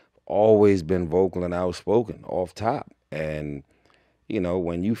racism. Always been vocal and outspoken off top. And, you know,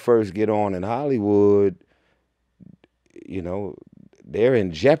 when you first get on in Hollywood, you know, they're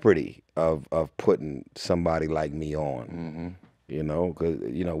in jeopardy of putting somebody like me on, you know, because,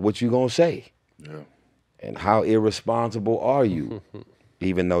 you know, what you gonna say? Yeah. And how irresponsible are you,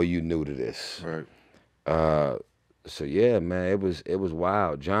 even though you new to this? Right. So yeah, man, it was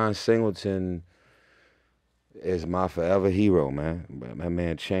wild. John Singleton is my forever hero, man. That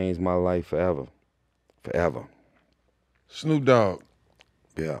man changed my life forever. Forever. Snoop Dogg.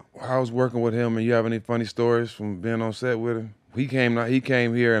 Yeah. I was working with him, and you have any funny stories from being on set with him? He came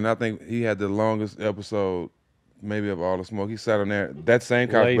here, and I think he had the longest episode, maybe of all the smoke. He sat on there, that same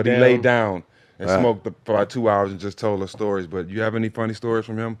couch, Laid but he down. laid down and smoked for about 2 hours and just told us stories. But you have any funny stories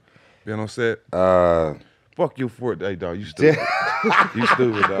from him being on set? Fuck your fort, hey dog, you stupid. You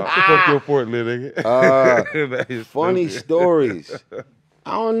stupid, dog. Fuck your fort, little nigga. Funny stories.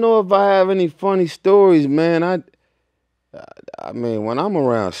 I don't know if I have any funny stories, man. I mean, when I'm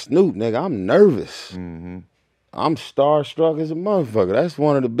around Snoop, nigga, I'm nervous. I'm starstruck as a motherfucker. That's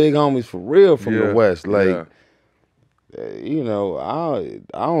one of the big homies for real from the West. Like, you know, I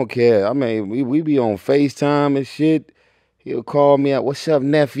don't care. I mean, we be on FaceTime and shit. He'll call me out, what's up,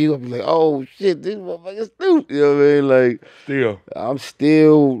 nephew? I'll be like, oh, shit, this motherfucker's Snoop. You know what I mean? Like, I'm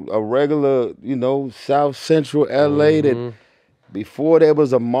still a regular, you know, South Central LA that before there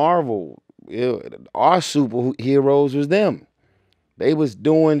was a Marvel, you know, our superheroes was them. They was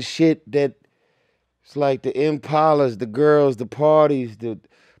doing shit that it's like the Impalas, the girls, the parties, the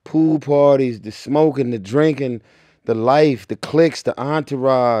pool parties, the smoking, the drinking, the life, the cliques, the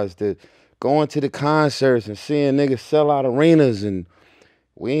entourage, the going to the concerts and seeing niggas sell out arenas, and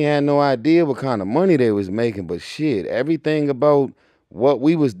we ain't had no idea what kind of money they was making, but shit, everything about what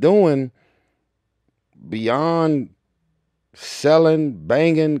we was doing beyond selling,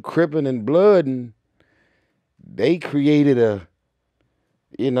 banging, cripping, and blooding, they created a,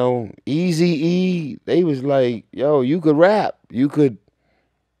 you know, Eazy-E. They was like, yo, you could rap. You could,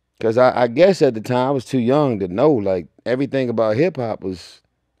 because I guess at the time I was too young to know, like, everything about hip-hop was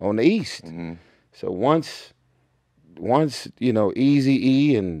on the East. So once, you know,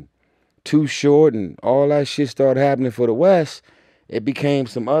 Eazy-E and Too Short and all that shit started happening for the West, it became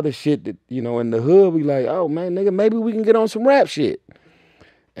some other shit that, you know, in the hood, we like, oh, man, nigga, maybe we can get on some rap shit.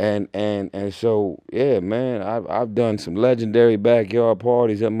 And so yeah, man, I've done some legendary backyard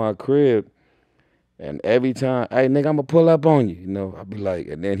parties at my crib. And every time, hey, nigga, I'm going to pull up on you. You know, I'll be like,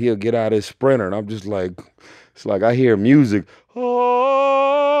 and then he'll get out his Sprinter, and I'm just like, it's like I hear music. Oh,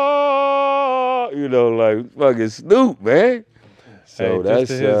 you know, like fucking Snoop, man. So Hey,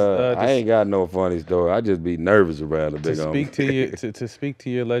 that's, I ain't got no funny story. I just be nervous around the big homie. to speak to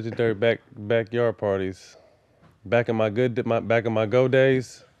your legendary backyard parties. Back in my go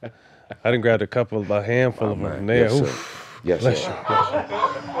days, I done grabbed a handful of them. Yes, There, sir. Yes, sir.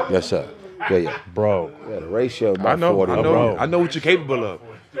 Yes, sir. Yeah. bro. Yeah, the ratio about I know, 40 I to know, 1. I know what you're capable of.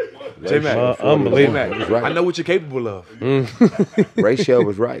 J-Mac, Unbelievable. J-Mac, right. I know what you're capable of. Ratio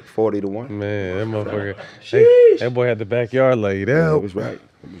was right, 40 to 1. Man, that motherfucker. That boy had the backyard laid Yeah, out. it was right.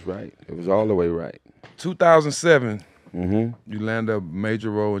 It was right. It was all the way right. 2007, Mm-hmm. you landed a major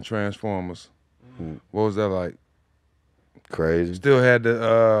role in Transformers. What was that like? Crazy. Still had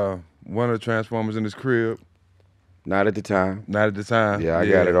the one of the Transformers in his crib. Not at the time. Not at the time. Yeah, I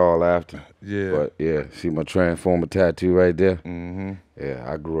got it all after. Yeah. But yeah, see my Transformer tattoo right there? Mm-hmm. Yeah,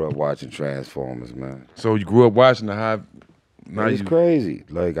 I grew up watching Transformers, man. So you grew up watching the high. Now It's you crazy.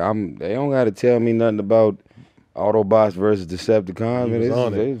 Like they don't got to tell me nothing about Autobots versus Decepticons. You man. was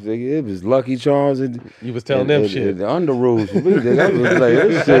on It was Lucky Charms and You was telling them and shit. the under rules. I was like,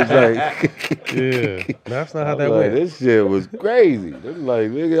 this shit's like. Yeah, that's not how that Like, went. this shit was crazy. It's like,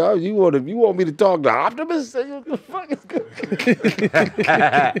 nigga, you want me to talk to Optimus? What the fuck is going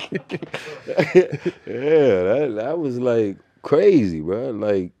Yeah, that was like crazy, bro.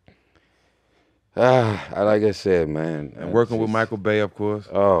 Like, like I said, man. and working with Michael Bay, of course.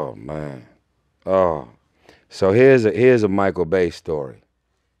 Oh man. Oh. So here's a Michael Bay story.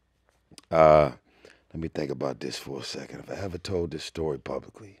 Let me think about this for a second. If I ever told this story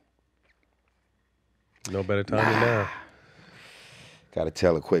publicly. No better time than now. Got to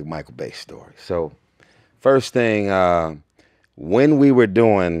tell a quick Michael Bay story. So, first thing, when we were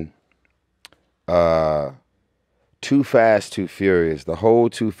doing Too Fast, Too Furious, the whole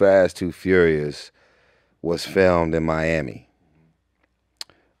Too Fast, Too Furious was filmed in Miami.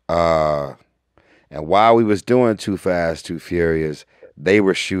 And while we was doing Too Fast, Too Furious, they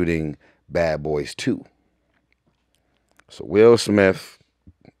were shooting Bad Boys 2. So Will Smith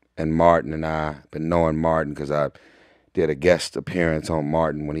and Martin and I been knowing Martin because I did a guest appearance on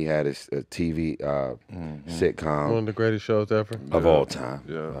Martin when he had his TV sitcom One of the greatest shows ever. of all time.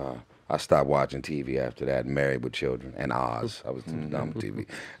 Yeah. I stopped watching TV after that, Married with Children, and Oz. I was too dumb with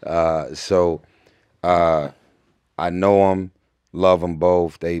TV. So I know them, love them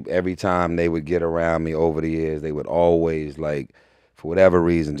both. Every time they would get around me over the years, they would always, like, for whatever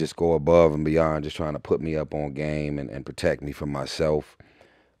reason, just go above and beyond, just trying to put me up on game and protect me from myself.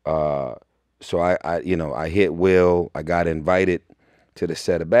 So I hit Will. I got invited to the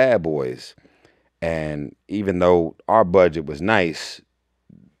set of Bad Boys, and even though our budget was nice,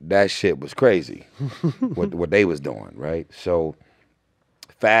 that shit was crazy. what they was doing, right? So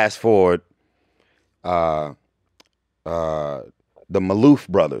fast forward, the Maloof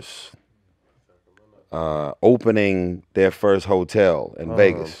brothers opening their first hotel in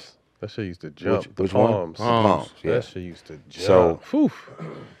Vegas. That shit used to jump. Which the one? Palms. Palms, yeah. That shit used to jump. So Whew.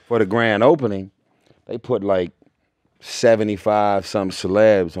 for the grand opening, they put like 75 some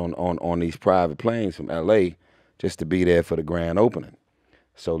celebs on these private planes from LA just to be there for the grand opening.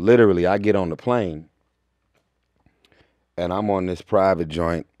 So literally I get on the plane and I'm on this private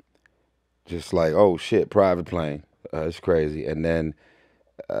joint, just like, oh shit, private plane. It's crazy. And then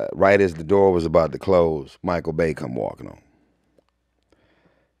right as the door was about to close, Michael Bay come walking on.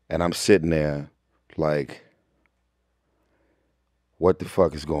 And I'm sitting there like, what the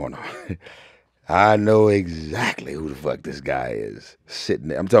fuck is going on? I know exactly who the fuck this guy is sitting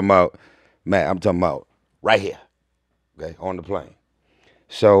there. I'm talking about, Matt, right here, okay, on the plane.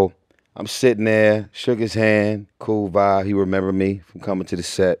 So I'm sitting there, shook his hand, cool vibe. He remembered me from coming to the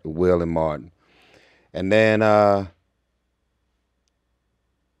set with Will and Martin. And then I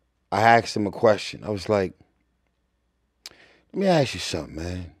asked him a question. I was like, let me ask you something,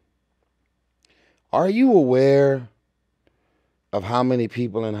 man. Are you aware of how many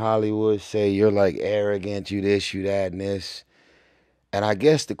people in Hollywood say you're like arrogant, you this, you that, and this? And I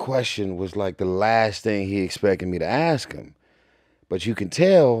guess the question was like the last thing he expected me to ask him. But you can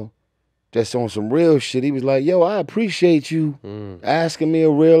tell, just on some real shit, he was like, yo, I appreciate you asking me a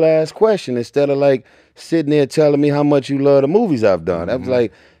real ass question instead of like sitting there telling me how much you love the movies I've done. I was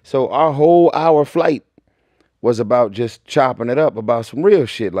like, so our whole hour flight was about just chopping it up about some real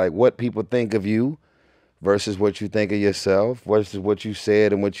shit, like what people think of you versus what you think of yourself, versus what you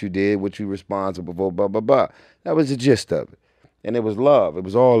said and what you did, what you responsible for, blah, blah, blah. That was the gist of it. And it was love. It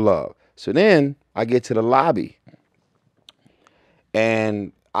was all love. So then I get to the lobby.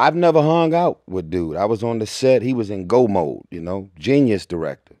 And I've never hung out with dude. I was on the set. He was in go mode, you know, genius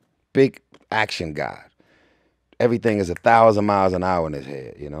director, big action guy. Everything is 1,000 miles an hour in his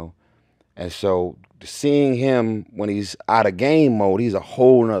head, you know. And so seeing him when he's out of game mode, he's a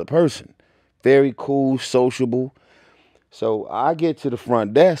whole nother person. Very cool, sociable. So I get to the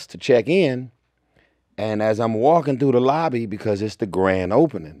front desk to check in. And as I'm walking through the lobby, because it's the grand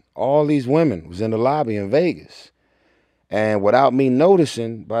opening, all these women was in the lobby in Vegas. And without me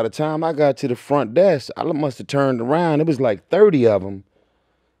noticing, by the time I got to the front desk, I must have turned around. It was like 30 of them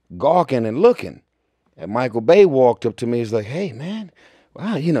gawking and looking. And Michael Bay walked up to me. He's like, hey, man,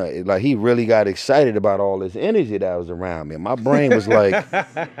 wow, you know, like he really got excited about all this energy that was around me. And my brain was like,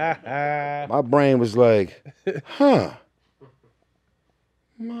 huh,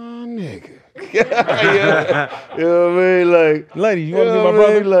 my nigga. Yeah. You know what I mean? Like, lady, you want to be my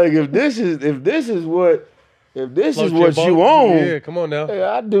brother? Like, if this is what you own, yeah, come on now. Hey,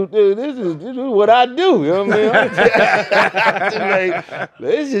 I do. This is what I do. You know what I mean? Like,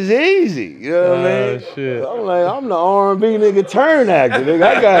 this is easy. You know what I mean? Shit. I'm like, I'm the R&B nigga turn actor. Nigga.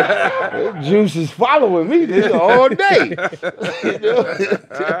 I got juices following me nigga, all day. You know?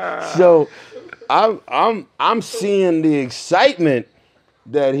 So I'm seeing the excitement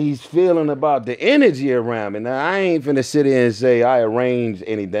that he's feeling about the energy around me. Now I ain't finna sit here and say I arranged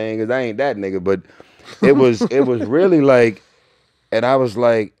anything, cause I ain't that nigga. But it was really like, and I was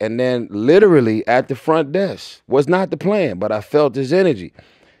like, and then literally at the front desk was not the plan, but I felt his energy.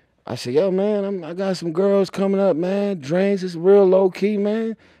 I said, yo, man, I got some girls coming up, man. Drinks, it's real low key,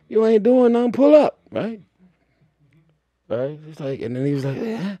 man. You ain't doing nothing, pull up, right? Right? It's like, and then he was like,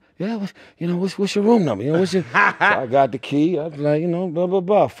 yeah, what's your room number? You know, what's your? So I got the key. I was like, you know, blah blah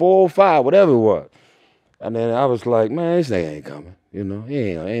blah, 405, whatever it was. And then I was like, man, this nigga ain't coming. You know, he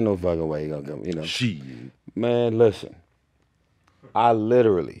ain't no fucking way he gonna come. You know, Shit. Man, listen, I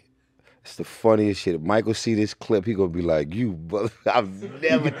literally. It's the funniest shit. If Michael see this clip, he gonna be like, "You, brother, I've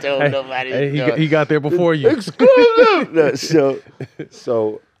never told nobody." Hey, he got there before you. Exclusive.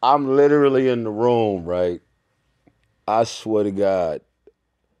 So I'm literally in the room, right? I swear to God,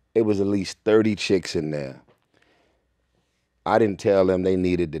 it was at least 30 chicks in there. I didn't tell them they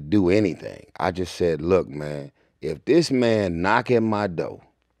needed to do anything. I just said, look, man, if this man knock at my door,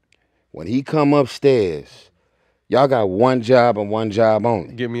 when he come upstairs, y'all got one job and one job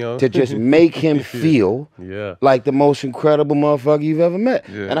only. Get me on. To just make him feel like the most incredible motherfucker you've ever met.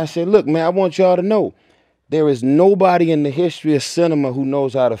 Yeah. And I said, look, man, I want y'all to know, there is nobody in the history of cinema who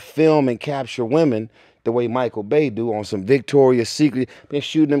knows how to film and capture women the way Michael Bay do on some Victoria's Secret. Been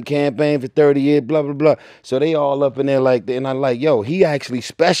shooting them campaign for 30 years, blah, blah, blah. So they all up in there like that. And I'm like, yo, he actually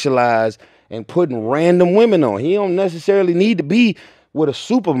specialized in putting random women on. He don't necessarily need to be with a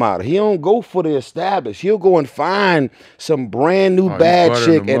supermodel. He don't go for the established. He'll go and find some brand new bad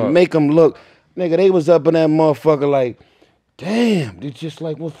chick and make them look. Nigga, they was up in that motherfucker like, damn, they're just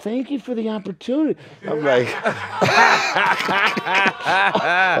like, well, thank you for the opportunity. I'm like,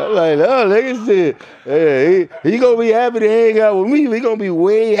 oh, nigga said, hey, he gonna be happy to hang out with me. He gonna be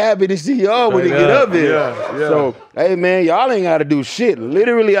way happy to see y'all when he get up here. Yeah. So, hey man, y'all ain't gotta do shit.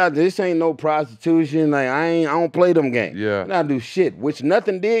 Literally, this ain't no prostitution. Like I don't play them games. Yeah. I don't do shit, which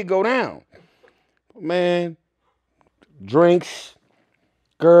nothing did go down. Man, drinks.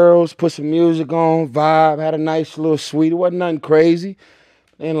 Girls, put some music on, vibe, had a nice little suite. It wasn't nothing crazy.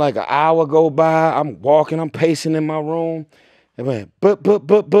 Then like an hour go by, I'm walking, I'm pacing in my room. And man,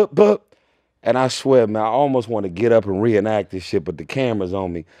 bup. And I swear, man, I almost want to get up and reenact this shit, but the camera's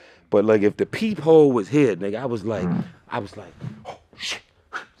on me. But like if the peephole was here, nigga, I was like, oh shit.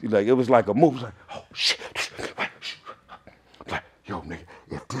 Like it was like a move, like, oh shit. Like, yo, nigga,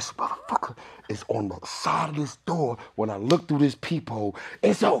 if this motherfucker is on the side of this door, when I look through this peephole,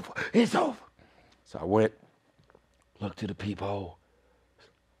 it's over. So I went, looked to the peephole.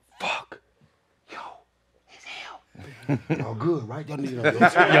 Fuck. Yo, it's him. Y'all good, right?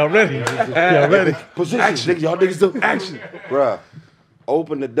 Y'all ready? Y'all ready? Position. Action. Y'all niggas do action. Bruh,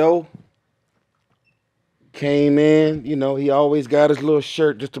 opened the door. Came in, you know, he always got his little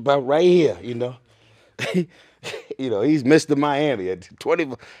shirt just about right here, you know. You know, he's Mr. Miami at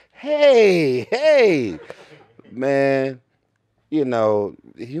 20. Hey, man, you know,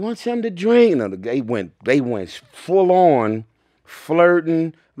 you want something to drink? You know, they went full on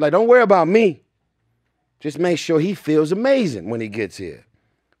flirting. Like, don't worry about me. Just make sure he feels amazing when he gets here.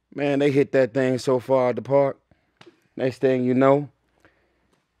 Man, they hit that thing so far at the park. Next thing you know,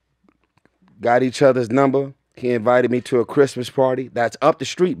 got each other's number. He invited me to a Christmas party. That's up the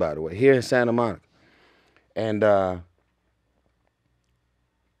street, by the way, here in Santa Monica. And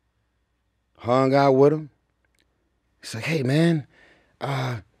hung out with him. He's like, hey, man,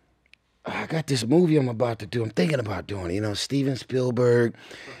 I got this movie I'm about to do. I'm thinking about doing it. You know, Steven Spielberg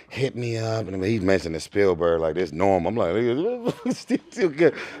hit me up. And he's mentioning Spielberg like this normal. I'm like,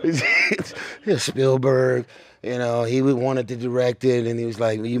 Spielberg, you know, he wanted to direct it. And he was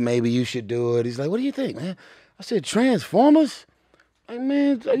like, maybe you should do it. He's like, what do you think, man? I said, Transformers? Like,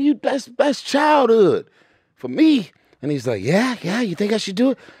 man, that's childhood for me. And he's like, yeah, you think I should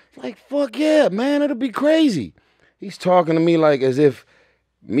do it? Like, fuck yeah, man, it'll be crazy. He's talking to me like as if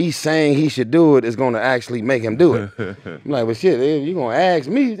me saying he should do it is going to actually make him do it. I'm like, well, shit, you going to ask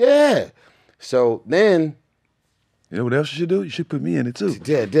me? Yeah. So then... You know what else you should do? You should put me in it, too.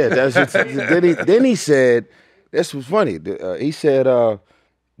 Yeah. Then he said, this was funny. He said,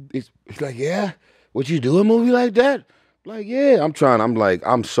 he's like, yeah, would you do a movie like that? Like, yeah. I'm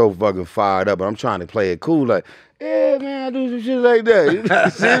so fucking fired up, but I'm trying to play it cool. Like, yeah, man, I do some shit like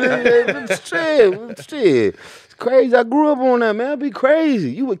that. Shit. It's crazy. I grew up on that, man. It'd be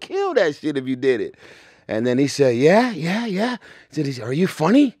crazy. You would kill that shit if you did it. And then he said, yeah. He said, are you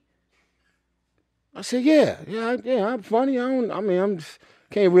funny? I said, yeah, I'm funny. I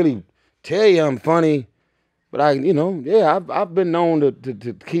can't really tell you I'm funny, but I've been known to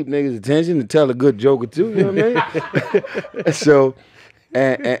keep niggas' attention and tell a good joke or two, you know what I mean? So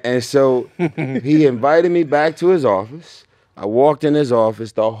he invited me back to his office. I walked in his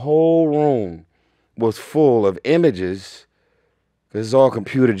office. The whole room was full of images, because it's all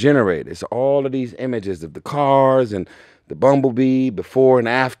computer generated. It's all of these images of the cars and the Bumblebee before and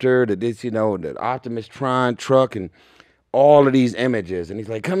after, the Optimus Prime truck, and all of these images. And he's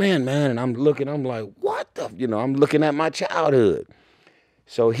like, come in, man. And I'm like, what the, I'm looking at my childhood.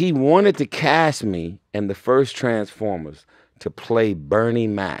 So he wanted to cast me in the first Transformers to play Bernie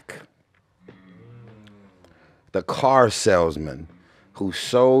Mac, the car salesman who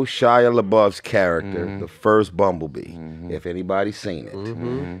sold Shia LaBeouf's character, the first Bumblebee. If anybody's seen it,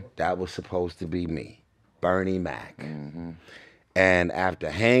 that was supposed to be me, Bernie Mac. And after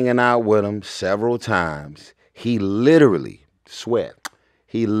hanging out with him several times, he literally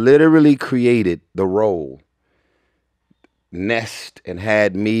created the role, Nest, and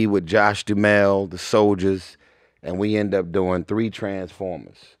had me with Josh Duhamel, the soldiers, and we end up doing 3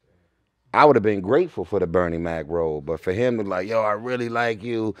 Transformers. I would have been grateful for the Bernie Mac role, but for him to like, yo, I really like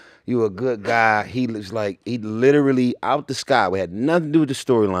you, you a good guy. He literally out the sky, we had nothing to do with the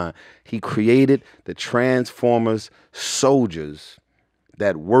storyline. He created the Transformers soldiers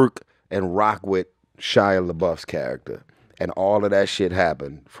that work and rock with Shia LaBeouf's character. And all of that shit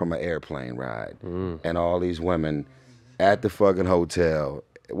happened from an airplane ride. And all these women at the fucking hotel.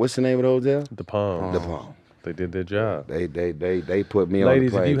 What's the name of the hotel? The Palm. The Palm. They did their job. They put me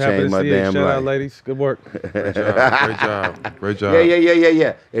Ladies, on the plane, if you happen changed to my see damn it, shout life. out, ladies. Good work. Great job. Great job.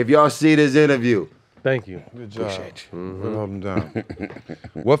 Yeah. If y'all see this interview, Thank you. Good job. appreciate you. We'll hold them down.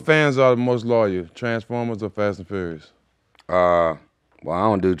 What fans are the most loyal, Transformers or Fast and Furious? Well, I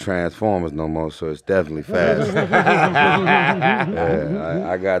don't do Transformers no more, so it's definitely fast.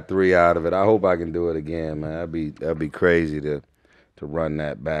 I got 3 out of it. I hope I can do it again, man. That'd be crazy to run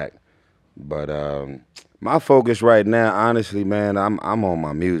that back. But my focus right now, honestly, man, I'm on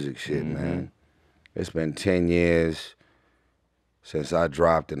my music shit, man. It's been 10 years since I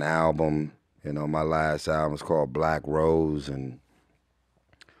dropped an album. My last album was called Black Rose, and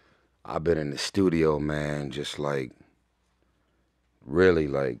I've been in the studio, man, just like, really,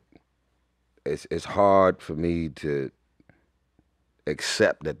 like, it's hard for me to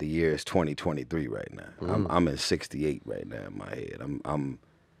accept that the year is 2023 right now. I'm in 68 right now in my head.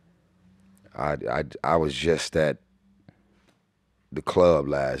 I was just at the club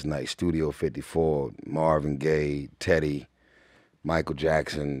last night, Studio 54, Marvin Gaye, Teddy, Michael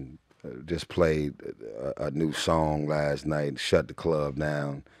Jackson just played a new song last night and shut the club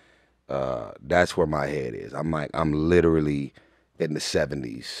down. That's where my head is. I'm literally in the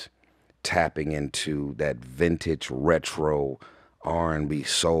 70s, tapping into that vintage retro R&B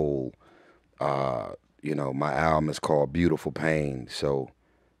soul. My album is called Beautiful Pain. So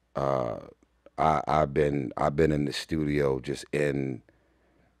I've been in the studio just in,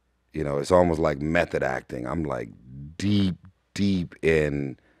 it's almost like method acting. I'm like deep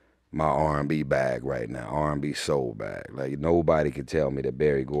in my R&B bag right now, R&B soul bag. Like nobody could tell me that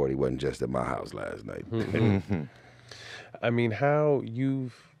Berry Gordy wasn't just at my house last night. I mean, how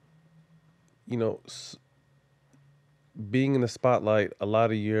you've, being in the spotlight, a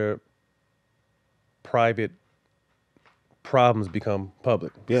lot of your private problems become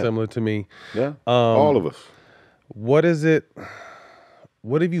public, similar to me. Yeah, all of us. What is it,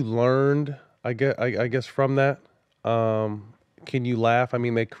 what have you learned, I guess from that? Can you laugh? I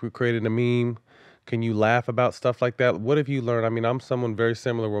mean, they created a meme. Can you laugh about stuff like that? What have you learned? I mean, I'm someone very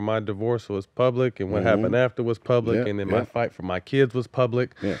similar where my divorce was public and what happened after was public, and then my fight for my kids was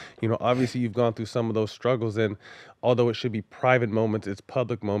public. Yeah. You know, obviously you've gone through some of those struggles, and although it should be private moments, it's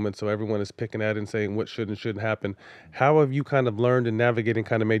public moments, so everyone is picking at it and saying what should and shouldn't happen. How have you kind of learned and navigated and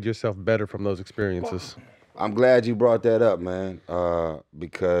kind of made yourself better from those experiences? I'm glad you brought that up, man,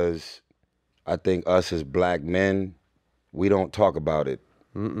 because I think us as black men, we don't talk about it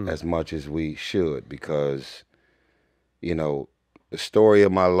as much as we should, because, you know, the story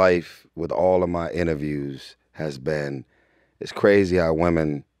of my life with all of my interviews has been, it's crazy how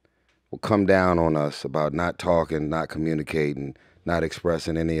women will come down on us about not talking, not communicating, not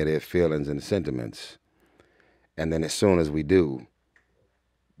expressing any of their feelings and sentiments. And then as soon as we do,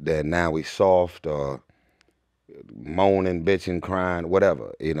 then now we soft or moaning, bitching, crying,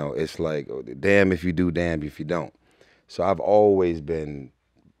 whatever. You know, it's like, damn if you do, damn if you don't. So I've always been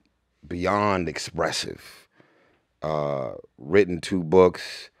beyond expressive. Written 2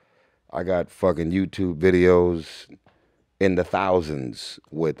 books. I got fucking YouTube videos in the thousands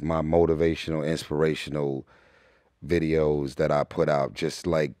with my motivational, inspirational videos that I put out, just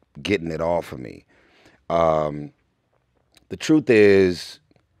like getting it off of me. The truth is,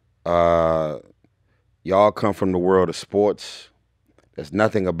 y'all come from the world of sports. There's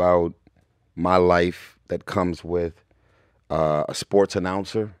nothing about my life that comes with a sports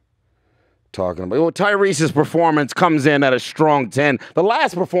announcer talking about, well, Tyrese's performance comes in at a strong 10. The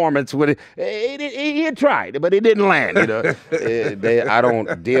last performance, he tried, but it didn't land. You know? I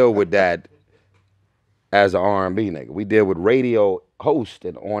don't deal with that as an R&B nigga. We deal with radio hosts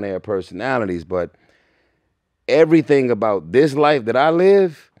and on-air personalities, but everything about this life that I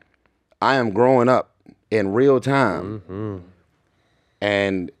live, I am growing up in real time.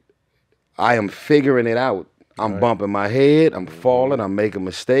 And I am figuring it out. I'm bumping my head, I'm falling, I'm making a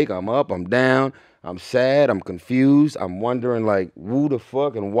mistake, I'm up, I'm down, I'm sad, I'm confused, I'm wondering like who the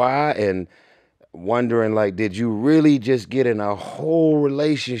fuck and why, and wondering like, did you really just get in a whole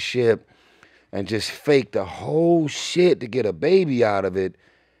relationship and just fake the whole shit to get a baby out of it,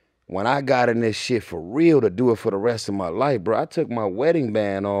 when I got in this shit for real to do it for the rest of my life, bro? I took my wedding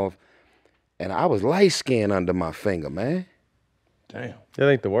band off and I was light-skinned under my finger, man. Damn. That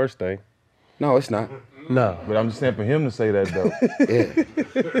ain't the worst thing. No, it's not. No. But I'm just saying for him to say that though. Yeah.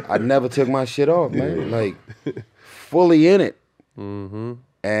 I never took my shit off, man. Like, fully in it.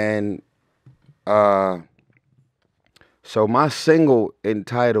 And so my single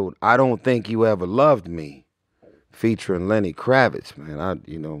entitled "I Don't Think You Ever Loved Me," featuring Lenny Kravitz, man.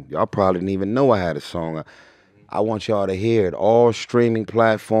 Y'all probably didn't even know I had a song. I want y'all to hear it. All streaming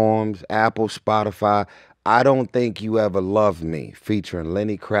platforms, Apple, Spotify. "I Don't Think You Ever Loved Me," featuring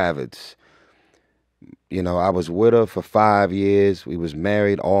Lenny Kravitz. You know, I was with her for 5 years. We was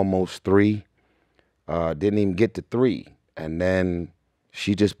married almost 3. Didn't even get to 3. And then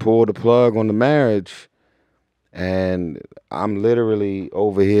she just pulled the plug on the marriage. And I'm literally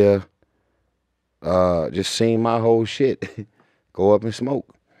over here just seeing my whole shit go up in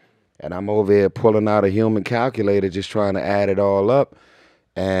smoke. And I'm over here pulling out a human calculator, just trying to add it all up.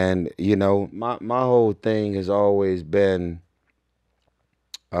 And, you know, my whole thing has always been,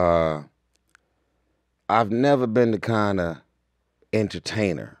 I've never been the kind of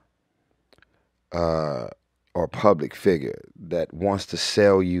entertainer or public figure that wants to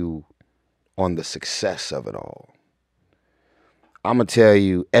sell you on the success of it all. I'm gonna tell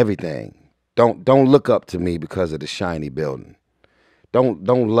you everything. Don't look up to me because of the shiny building. Don't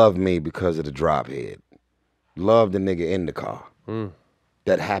love me because of the drop head. Love the nigga in the car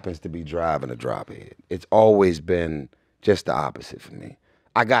that happens to be driving a drop head. It's always been just the opposite for me.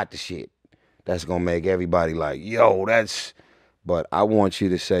 I got the shit that's gonna make everybody like, yo, that's, but I want you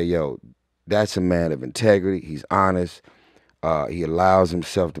to say, yo, that's a man of integrity. He's honest. He allows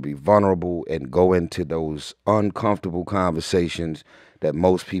himself to be vulnerable and go into those uncomfortable conversations that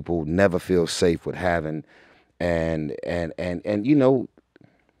most people never feel safe with having. And you know,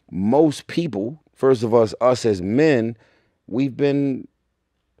 most people, first of all, us as men, we've been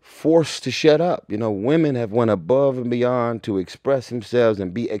forced to shut up. You know, women have went above and beyond to express themselves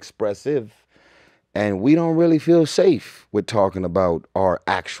and be expressive. And we don't really feel safe with talking about our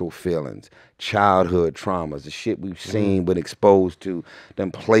actual feelings, childhood traumas, the shit we've seen, been exposed to, them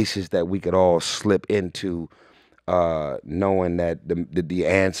places that we could all slip into, knowing that the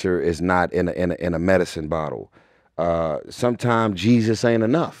answer is not in a medicine bottle. Sometimes Jesus ain't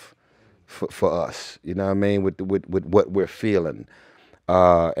enough for us, you know what I mean, with what we're feeling.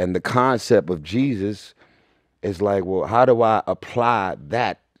 And the concept of Jesus is like, well, how do I apply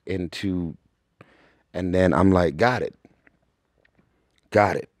that into... And then I'm like, got it.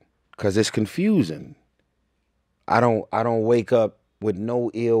 got it. Cause it's confusing. I don't wake up with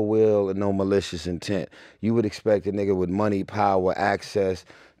no ill will and no malicious intent. You would expect a nigga with money, power, access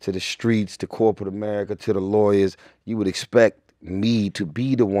to the streets, to corporate America, to the lawyers. You would expect me to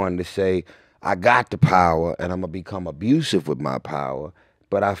be the one to say, I got the power and I'm gonna become abusive with my power.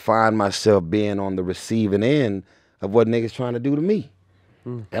 But I find myself being on the receiving end of what niggas trying to do to me.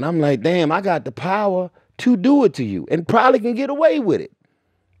 And I'm like, damn, I got the power to do it to you and probably can get away with it.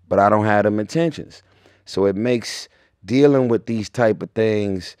 But I don't have them intentions. So it makes dealing with these type of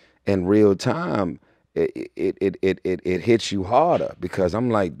things in real time, it hits you harder because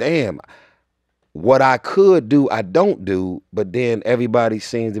I'm like, damn, what I could do, I don't do, but then everybody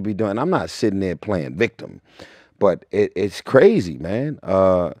seems to be doing. I'm not sitting there playing victim, but it's crazy, man.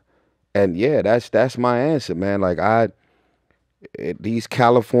 And yeah, that's my answer, man. Like these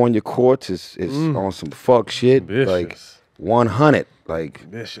California courts is on some fuck shit. Vicious. Like 100. Like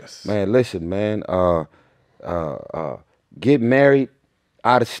Vicious. Man, listen, man. Get married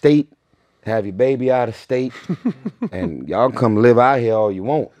out of state, have your baby out of state, and y'all come live out here all you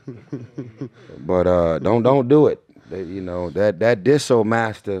want. But don't do it. You know, that Disso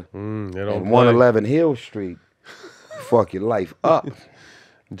master They at don't 111 Hill Street fuck your life up.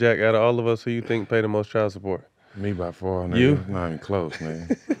 Jack, out of all of us, who you think pay the most child support? Me by far, nigga. You? Not even close, man.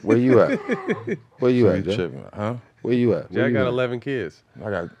 Where you at? Where you at, You Jack? tripping, huh? Where you at? Where Jack you got at? 11 kids.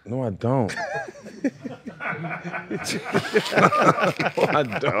 No, I don't. I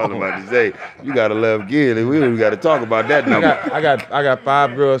was about to say, you got 11 kids. We got to talk about that number. I got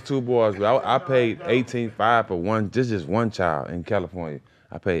 5 girls, 2 boys. But I paid $18,500 for one, just one child in California.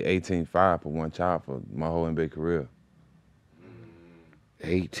 I paid $18,500 for one child for my whole NBA career.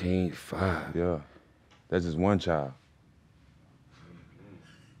 18.5. Yeah, that's just one child.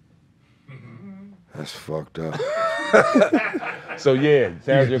 That's fucked up. So yeah,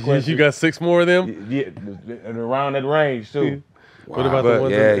 to answer your question, You got 6 more of them? yeah, and around that range too. What about But the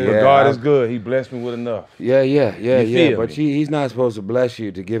ones yeah, that yeah. God is good. He blessed me with enough. Yeah. feel But me? he's not supposed to bless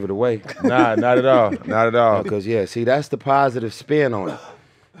you to give it away. Nah, not at all. Not at all. Because, yeah, see, that's the positive spin on it.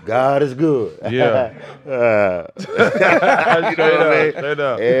 God is good. Yeah. You know what I mean? Straight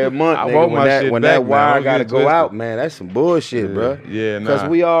up. Every month, I nigga, want my shit when back, that man. wire Don't got to get go twisted. out, man, that's some bullshit, bro. Yeah, Because nah.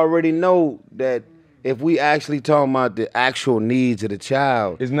 we already know that if we actually talking about the actual needs of the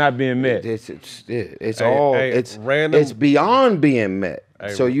child, It's not being met. it's random- it's beyond being met.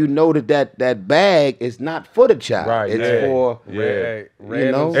 Hey, So you know that bag is not for the child. Right, It's yeah. for Hey, you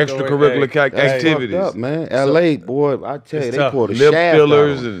random know, story. Extracurricular Hey, that's activities. fucked up, man. LA, boy, I tell you, It's they tough. poured a Lip shaft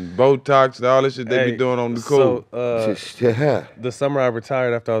fillers out on and Botox and all this shit they hey, be doing on the cool. So, yeah. the summer I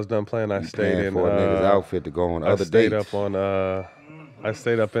retired after I was done playing, I stayed Paying in for a nigga's outfit to go on I other stayed dates. up on I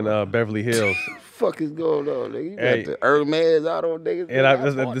stayed up in Beverly Hills. Fuck is going on, nigga? You Hey. got the Hermes out on niggas. And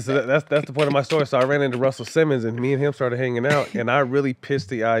that's the point of my story. So I ran into Russell Simmons, and me and him started hanging out. And I really pitched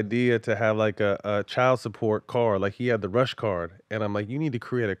the idea to have like a child support card. Like he had the Rush card, and I'm like, you need to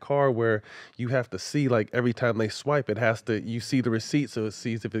create a card where you have to see like every time they swipe, you see the receipt, so it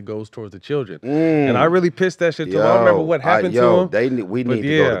sees if it goes towards the children. And I really pitched that shit to him. I don't remember what happened to him. We but need to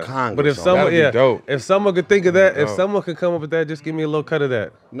yeah, go to Congress. but if on someone, that. That'd be dope. if someone could think of that, if dope. someone could come up with that, just give me a little cut of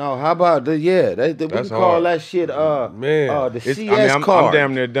that. No, how about we can That's call hard. that shit Man. the It's, CS I'm card.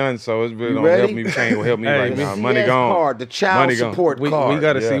 damn near done, so it's really You don't help ready? me. Can't help me Hey, right the now. CS Money gone. card, the child Money gone. support We card.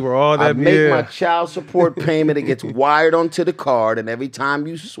 got to see where all I that. make yeah. my child support payment. It gets wired onto the card, and every time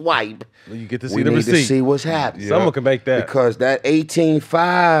you swipe, You get to see we the need receipt. to see what's happening. Someone can make that. Because that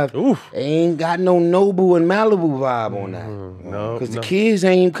 18.5 Oof. ain't got no Nobu and Malibu vibe on that. No, Because no. the kids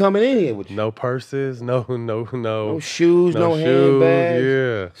ain't even coming in here with you. No purses, no shoes, no handbags.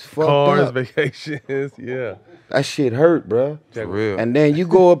 Yeah, It's fucked cars, up. vacations, yeah. That shit hurt, bruh. For real. And then you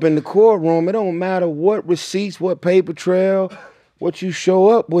go up in the courtroom, it don't matter what receipts, what paper trail, what you show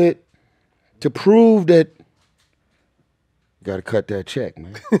up with to prove that you gotta cut that check,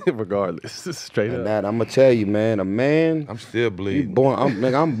 man. Regardless, straight And up. that I'm gonna tell you, man, a man, I'm still you bleeding. born,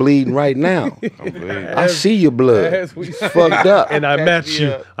 I'm bleeding right now. I'm bleeding. I see your blood. As we It's fucked up. And I match me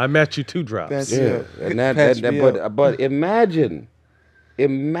you. up. I match you 2 drops. That's- Yeah, and Patch me but imagine,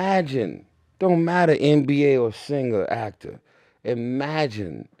 don't matter NBA or singer, actor,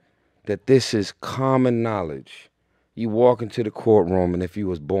 imagine that this is common knowledge. You walk into the courtroom, and if you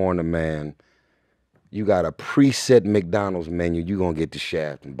was born a man, you got a preset McDonald's menu. You gonna get the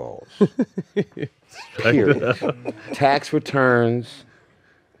shaft and balls. Period. Tax returns.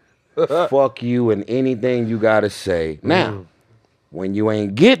 Fuck you and anything you gotta say. Now, when you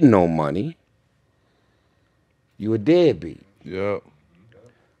ain't getting no money, you a deadbeat. Yep.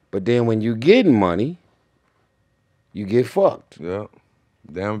 But then when you getting money, you get fucked. Yep.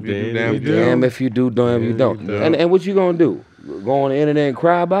 Damn if you do, damn if you Damn don't. if you do, damn if you don't. And what you gonna do? Go on the internet and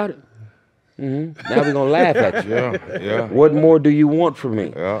cry about it? Now we gonna laugh at you. Yeah. What more do you want from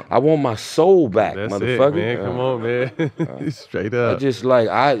me? Yeah. I want my soul back, That's motherfucker. it, man. Come on, man. Straight I up. just like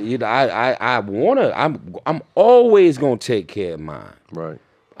I'm always gonna take care of mine. Right.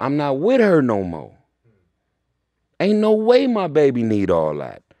 I'm not with her no more. Ain't no way my baby need all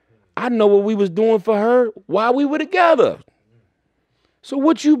that. I know what we was doing for her while we were together. So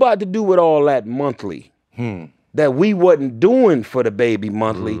what you about to do with all that monthly that we wasn't doing for the baby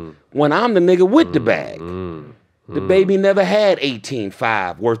monthly when I'm the nigga with the bag? The baby never had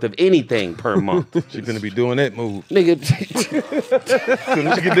 18.5 worth of anything per month. She finna be doing that move. Nigga,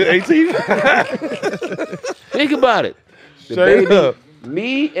 Soon she get to 18. think about it. The Straight baby, up.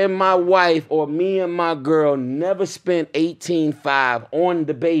 me and my wife or me and my girl never spent 18.5 on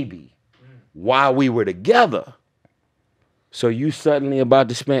the baby while we were together. So you suddenly about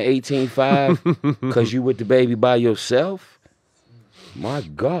to spend 18.5 because you with the baby by yourself? My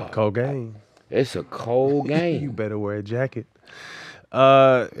God. Cold game. It's a cold You game. better wear a jacket.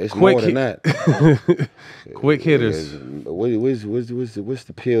 It's quick more than that. Quick hitters. What's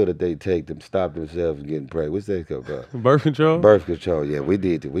the pill that they take to stop themselves from getting pregnant? What's that called? Birth control. Birth control. Yeah, we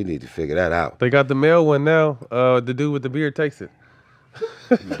need to figure that out. They got the male one now. The dude with the beard takes it.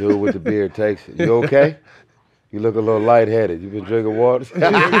 Dude with the beard takes it. You okay? You look a little lightheaded. You been drinking water?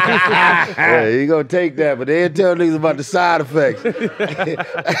 Yeah, you gonna take that, but they ain't tell niggas about the side effects.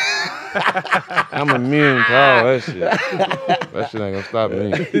 I'm immune to all that shit. That shit ain't gonna stop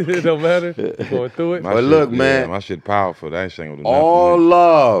me. It don't matter. Going through it. My But shit, look, man. my shit powerful. That shit ain't gonna do nothing. All for me.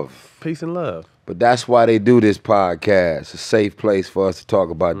 love. Peace and love. But that's why they do this podcast. A safe place for us to talk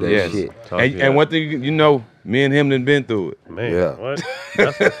about that Yes. shit. And one thing you know, me and him done been through it. Man, Yeah. what?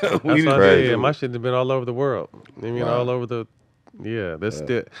 That's what I crazy. said. My shit has been all over the world. I mean, all over the. Yeah, there's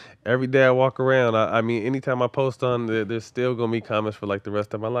still every day I walk around. I mean, anytime I post on, there's still gonna be comments for like the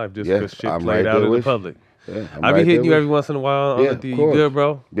rest of my life, just Yeah, because shit I'm played right out there in the with you. public. Yeah, I be hitting you every once in a while. Yeah, You of course. good,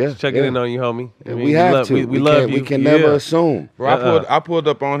 bro? Yeah, Just checking yeah. in on you, homie. I mean, We have love, to. We love can't, you. We can never Yeah. assume. Bro, I pulled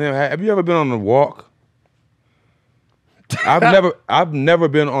up on him. Have you ever been on a walk? I've never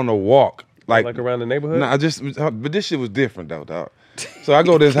been on a walk. Like around the neighborhood. Nah, but this shit was different though, dog. So I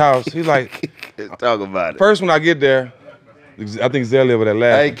go to his house. He's like, Talk about it. first when I get there, I think Zell over there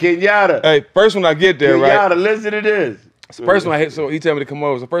Hey, laughing. Kenyatta. Hey, first when I get there, right? Kenyatta, listen to this. So first when I hit, so he tell me to come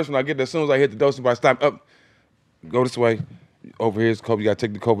over. So first when I get there, as soon as I hit the door, somebody stop up, go this way. Over here's COVID. You gotta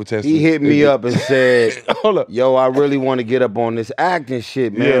take the COVID test. He hit me up and said, Hold up. yo, I really want to get up on this acting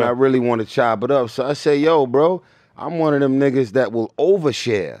shit, man. Yeah. I really want to chop it up. So I say, yo, bro, I'm one of them niggas that will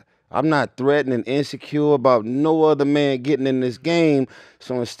overshare. I'm not threatening, insecure about no other man getting in this game.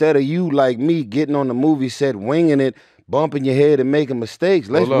 So instead of you like me getting on the movie set, winging it, bumping your head and making mistakes,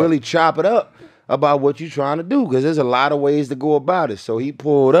 let's Hold up. really chop it up about what you're trying to do, because there's a lot of ways to go about it. So he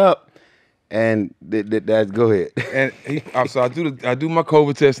pulled up, and that go ahead. And so I do my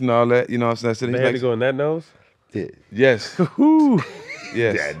COVID test and all that. You know what I'm saying? So They he's had like, to go in that nose. yes, Woo.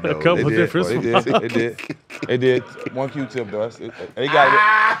 yes. A couple They did. different. They did. One Q-tip though. They got it.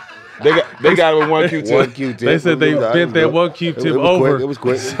 They got it with one Q-tip. One Q-tip. They said they bent that one Q-tip It was over. Quick. It was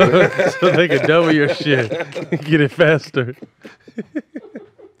quick. So they could double your shit, get it faster.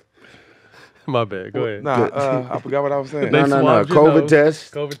 My bad. Go ahead. Nah, I forgot what I was saying. They No. swabbed your COVID nose.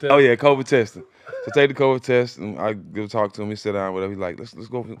 test. COVID test. Oh yeah, COVID testing. So take the COVID test, and I go talk to him. He sit down, whatever. He's like, let's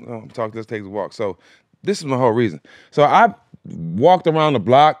go talk. Let's take a walk. So this is my whole reason. So I walked around the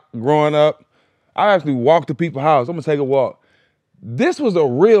block growing up. I actually walked to people's house. I'm gonna take a walk. This was a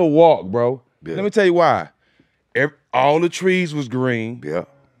real walk, bro. Yeah. Let me tell you why. All the trees was green. Yeah.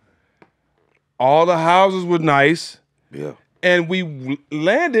 All the houses were nice. Yeah. And we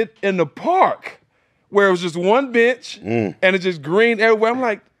landed in the park where it was just one bench and it's just green everywhere. I'm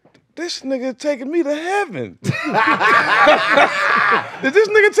like, this nigga taking me to heaven. Did this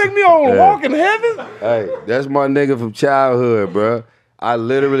nigga take me on a walk in heaven? Hey, that's my nigga from childhood, bro. I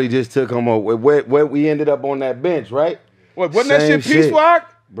literally just took him over. Where we ended up on that bench, right? What, wasn't that Same shit Peace shit.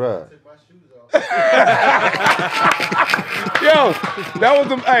 Walk? Bruh. Yo, that was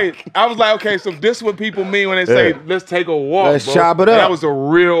the, hey, I was like, okay, so this is what people mean when they say, Yeah. let's take a walk, Let's bro. chop it And up. that was a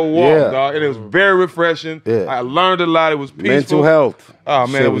real walk, Yeah. dog. And it was very refreshing. Yeah. I learned a lot. It was peaceful. Mental health. Oh,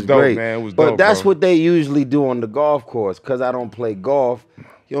 man, Shit it was dope, great. man. It was but dope, that's bro. what they usually do on the golf course. Because I don't play golf,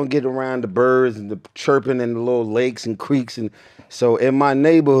 you don't get around the birds and the chirping and the little lakes and creeks. And so in my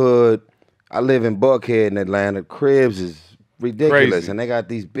neighborhood, I live in Buckhead in Atlanta. Cribs is ridiculous. Crazy. And they got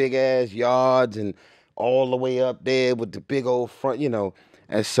these big ass yards and all the way up there with the big old front, you know.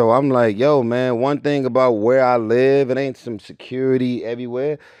 And so I'm like, yo, man, one thing about where I live, it ain't some security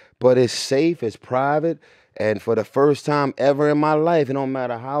everywhere, but it's safe, it's private. And for the first time ever in my life, it don't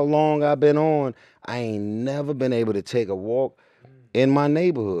matter how long I've been on, I ain't never been able to take a walk in my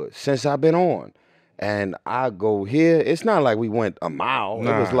neighborhood since I've been on. And I go here, it's not like we went a mile.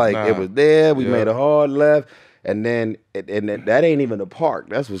 It was like, it was there, we made a hard left. And then, that ain't even a park.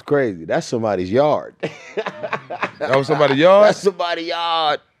 That's what's crazy. That's somebody's yard. That was somebody's yard? That's somebody's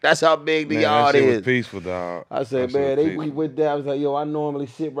yard. That's how big the yard that shit is. was peaceful, dog. I said, man, we went there. I was like, yo, I normally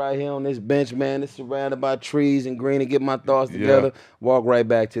sit right here on this bench, man. It's surrounded by trees and green, and get my thoughts together, walk right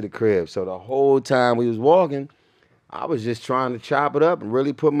back to the crib. So the whole time we was walking, I was just trying to chop it up and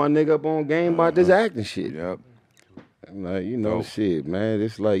really put my nigga up on game about this acting shit. Yep. I'm like, you know, shit, man.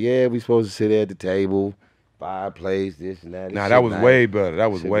 It's like, yeah, we supposed to sit there at the table, fireplace, this and that. Nah, that was way better.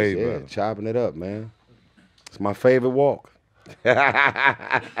 That was way better. Chopping it up, man. It's my favorite walk.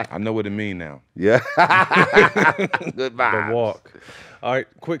 I know what it mean now. Yeah. Goodbye. The walk. All right,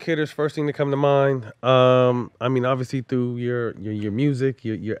 quick hitters. First thing to come to mind. I mean, obviously through your music,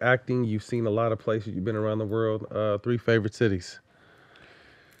 your acting, you've seen a lot of places. You've been around the world. 3 favorite cities.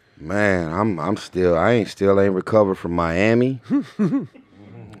 Man, I ain't recovered from Miami.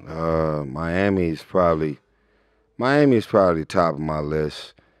 Miami is probably top of my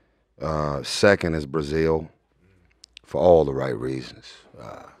list. Second is Brazil, for all the right reasons.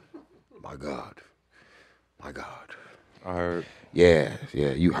 My God. I heard. Yeah,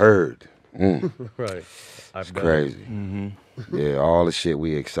 you heard. Right. It's crazy. Yeah, all the shit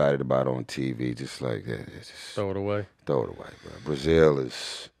we excited about on TV, just like that. Just Throw it away. Throw it away, bro. Brazil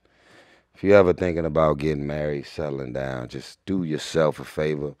is, if you ever thinking about getting married, settling down, just do yourself a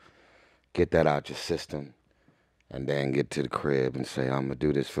favor, get that out your system, and then get to the crib and say, I'm gonna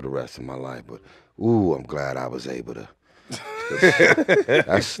do this for the rest of my life. But ooh, I'm glad I was able to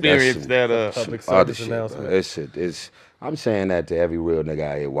experience that public other service shit. announcement. It's I'm saying that to every real nigga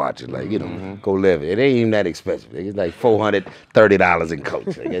out here watching. Like, you know, go live it. It ain't even that expensive. It's like $430 in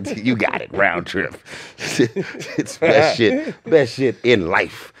coach. Like, you got it, round trip. It's best shit in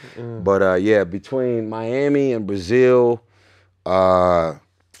life. But yeah, between Miami and Brazil, my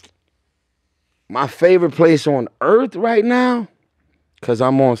favorite place on earth right now, because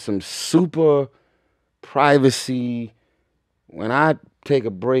I'm on some super privacy. When I take a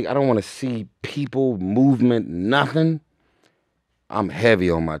break, I don't want to see people, movement, nothing. I'm heavy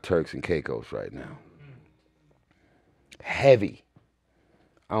on my Turks and Caicos right now. Heavy.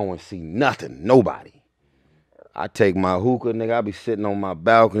 I don't want to see nothing, nobody. I take my hookah, nigga. I be sitting on my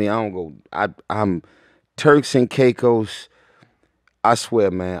balcony. I'm Turks and Caicos. I swear,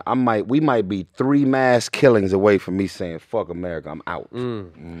 man, we might be 3 mass killings away from me saying, fuck America, I'm out.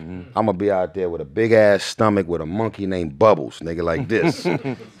 I'm gonna be out there with a big ass stomach with a monkey named Bubbles, nigga, like this.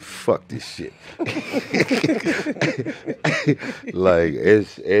 Fuck this shit. Like,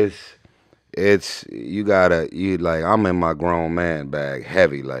 I'm in my grown man bag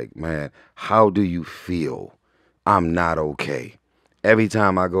heavy, like, man, how do you feel? I'm not okay. Every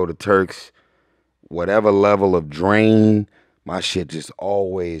time I go to Turks, whatever level of drain, my shit just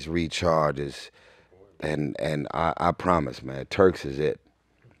always recharges, and I promise, man, Turks is it.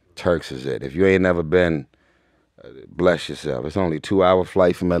 Turks is it. If you ain't never been, bless yourself. It's only a 2-hour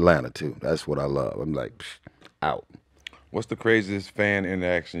flight from Atlanta too. That's what I love. I'm like, out. What's the craziest fan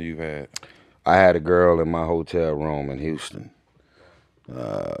interaction you've had? I had a girl in my hotel room in Houston.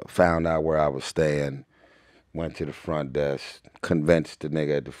 Found out where I was staying, went to the front desk, convinced the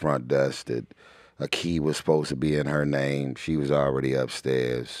nigga at the front desk that a key was supposed to be in her name. She was already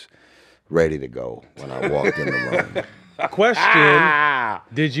upstairs, ready to go when I walked in the room. Question,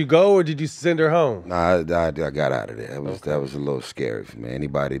 did you go or did you send her home? Nah, I got out of there. That was a little scary for me.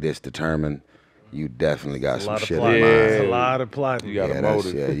 Anybody this determined, you definitely got some shit in mind. It's a lot of plotting. You got a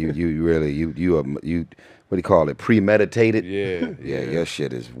motive. Yeah, you really, what do you call it, premeditated? Yeah. Your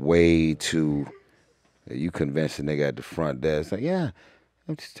shit is way too, you convinced the nigga at the front desk, like, yeah,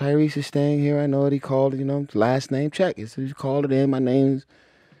 Tyrese is staying here. I know it. He called it, last name check. He said, you called it in. My name's.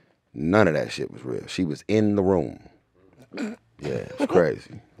 None of that shit was real. She was in the room. Yeah, it's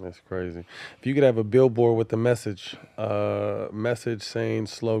crazy. That's crazy. If you could have a billboard with a message saying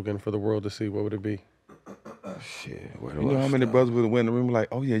slogan for the world to see, what would it be? Shit. You know how many brothers would have went in the room like,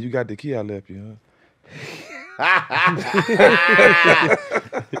 oh yeah, you got the key I left you,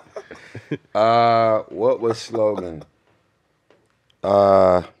 huh? What was slogan?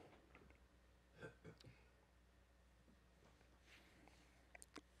 I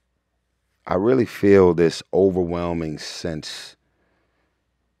really feel this overwhelming sense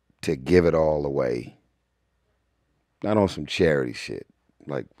to give it all away. Not on some charity shit,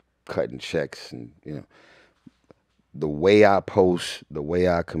 like cutting checks and, you know, the way I post, the way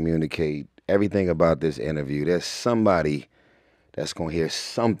I communicate, everything about this interview, there's somebody that's gonna hear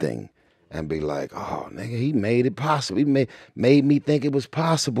something and be like, oh, nigga, he made it possible. He made me think it was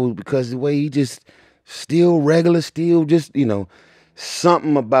possible because the way he just still regular, still just, you know,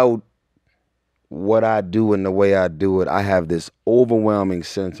 something about what I do and the way I do it. I have this overwhelming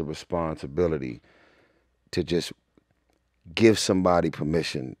sense of responsibility to just give somebody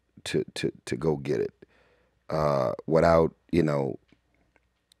permission to go get it without, you know,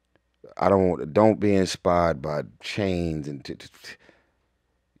 don't be inspired by chains and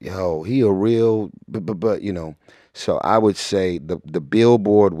yo, he a real, but you know. So I would say the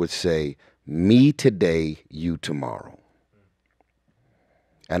billboard would say, me today, you tomorrow.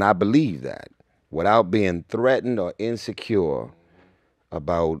 And I believe that without being threatened or insecure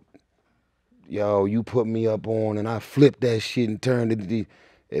about, yo, you put me up on and I flipped that shit and turned it.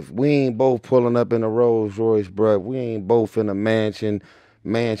 If we ain't both pulling up in a Rolls Royce, bro, if we ain't both in a mansion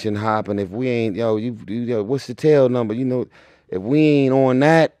hopping, if we ain't, yo, what's the tail number? You know, if we ain't on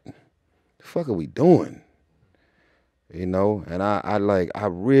that, the fuck are we doing? You know, and I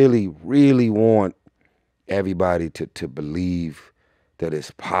really, really want everybody to believe that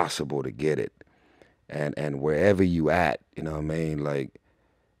it's possible to get it. And wherever you at, you know what I mean? Like,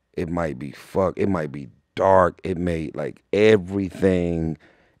 it might be it might be dark, it may, like, everything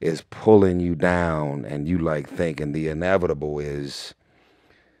is pulling you down and you like thinking the inevitable is,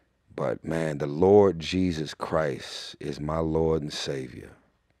 but man, the Lord Jesus Christ is my Lord and Savior.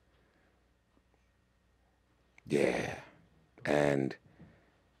 Yeah. And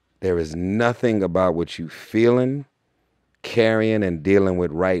there is nothing about what you feeling, carrying, and dealing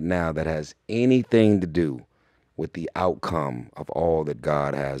with right now that has anything to do with the outcome of all that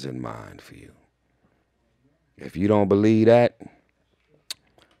God has in mind for you. If you don't believe that,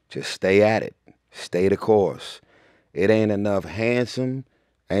 just stay at it. Stay the course. It ain't enough handsome,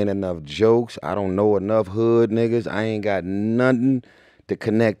 ain't enough jokes. I don't know enough hood niggas. I ain't got nothing to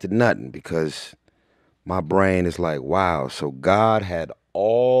connect to nothing because my brain is like, wow, so God had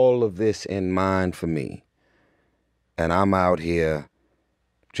all of this in mind for me. And I'm out here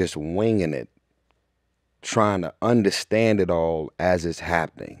just winging it, trying to understand it all as it's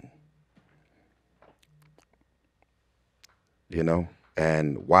happening. You know?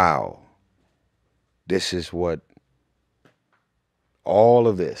 And wow, this is what all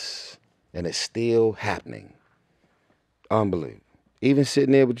of this, and it's still happening. Unbelievable. Even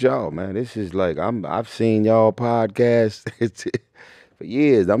sitting there with y'all, man, this is like, I've seen y'all podcasts for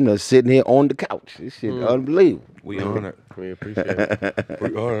years. I'm just sitting here on the couch. This shit unbelievable. We honored. We appreciate it.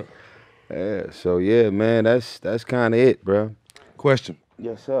 We honored. Yeah, so yeah, man, that's kind of it, bro. Question.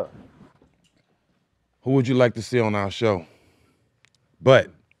 Yes, sir. Who would you like to see on our show?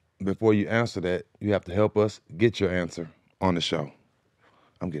 But before you answer that, you have to help us get your answer on the show.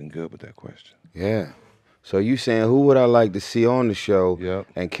 I'm getting good with that question. Yeah. So you saying who would I like to see on the show? Yep.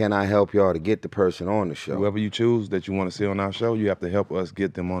 And can I help y'all to get the person on the show? Whoever you choose that you want to see on our show, you have to help us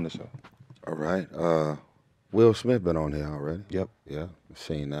get them on the show. All right. Will Smith been on here already. Yep. Yeah, I've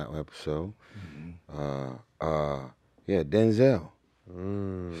seen that episode. Yeah, Denzel.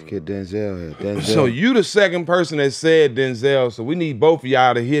 Let's get Denzel here. Denzel. So you the second person that said Denzel, so we need both of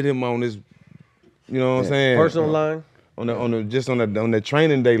y'all to hit him on this, you know what I'm saying? Personal line? On the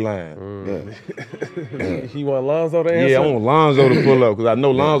training day line. Yeah. He want Lonzo to answer? Yeah, I want Lonzo to pull up, because I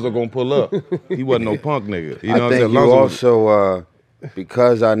know Lonzo gonna pull up. He wasn't no punk nigga. You know I what I'm think saying? you Lonzo also,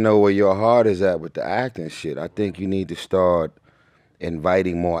 because I know where your heart is at with the acting shit, I think you need to start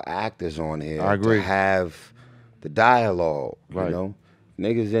inviting more actors on here. I agree. To have the dialogue, Right. you know?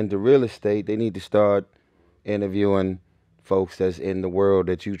 Niggas into real estate, they need to start interviewing folks that's in the world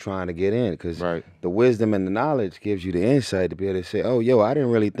that you trying to get in, because Right. the wisdom and the knowledge gives you the insight to be able to say, oh, yo, I didn't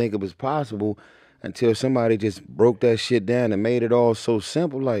really think it was possible until somebody just broke that shit down and made it all so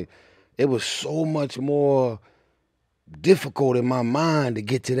simple. Like, it was so much more difficult in my mind to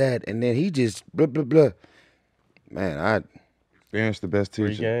get to that, and then he just blah, blah, blah. Man, Experience the best Free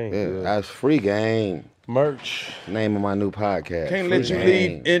teacher. game. that's Free Game. Merch. Name of my new podcast. Can't Free let you Game.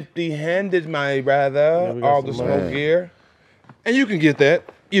 leave empty-handed, my brother. Yeah, we got All the some smoke money. gear. And you can get that.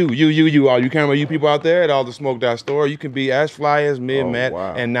 All you camera, you people out there at all the smoked-out store, you can be Ash Flyers, Mid-Mat,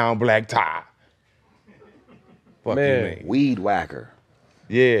 wow. and now Black Tie. Fuck Man. you, man. Weed Whacker.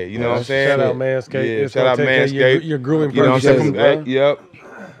 Yeah, you know what I'm saying? Shout out Manscaped. Yeah, It's shout gonna out take care of Manscaped. your grooming You know what I'm purposes, saying? bro. Yep.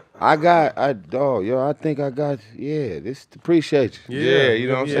 I think I got, this appreciate you. Yeah, you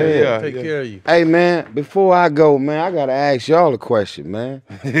know what I'm saying? Yeah. Take care of you. Hey, man, before I go, man, I got to ask y'all a question, man.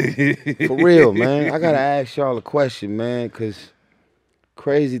 For real, man. I got to ask y'all a question, man, because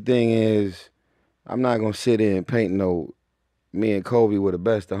Crazy thing is, I'm not gonna sit in and paint no me and Kobe were the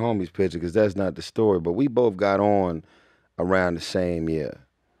best of homies picture because that's not the story. But we both got on around the same year.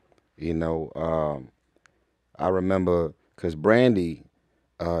 You know, I remember because Brandy,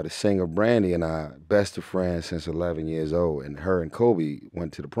 the singer Brandy and I, best of friends since 11 years old, and her and Kobe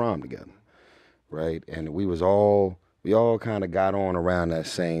went to the prom together, right? And we all kind of got on around that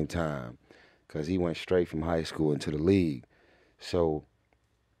same time because he went straight from high school into the league. So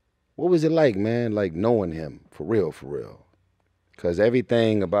what was it like, man, like knowing him for real, for real? Because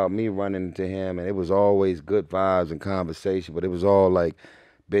everything about me running into him, and it was always good vibes and conversation, but it was all like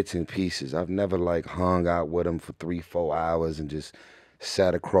bits and pieces. I've never like hung out with him for 3-4 hours and just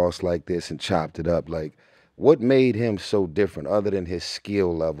sat across like this and chopped it up. Like, what made him so different other than his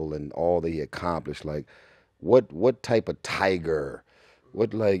skill level and all that he accomplished? Like, what type of tiger?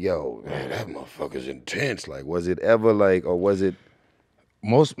 What like, yo, man, that motherfucker's intense. Like, was it ever like, or was it?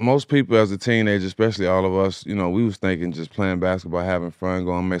 Most people as a teenager, especially all of us, you know, we was thinking just playing basketball, having fun,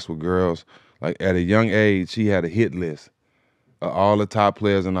 going mess with girls. Like at a young age, he had a hit list of all the top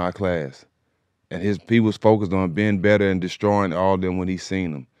players in our class. And he was focused on being better and destroying all of them when he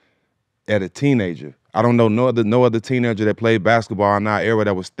seen them. At a teenager, I don't know no other teenager that played basketball in our era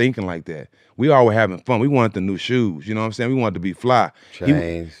that was thinking like that. We all were having fun. We wanted the new shoes, you know what I'm saying? We wanted to be fly.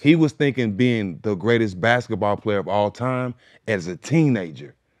 Chains. He was thinking being the greatest basketball player of all time as a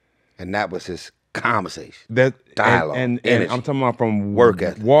teenager. And that was his conversation. That dialogue, and energy. I'm talking about from Work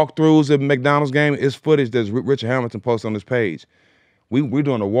ethic. walkthroughs at McDonald's game. It's footage that Richard Hamilton posts on his page. We're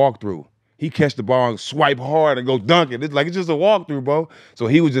doing a walkthrough. He catch the ball and swipe hard and go dunk it. It's just a walkthrough, bro. So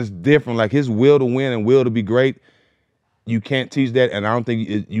he was just different. Like his will to win and will to be great, you can't teach that, and I don't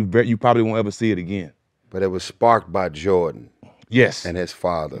think you probably won't ever see it again. But it was sparked by Jordan. Yes. And his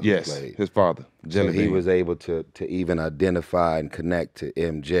father. Yes, Like, his father. so Jelly he Bean. was able to even identify and connect to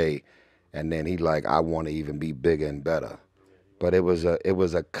MJ, and then he like, I want to even be bigger and better. But it was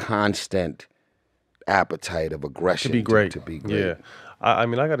a constant appetite of aggression To be great. To be great. Yeah. I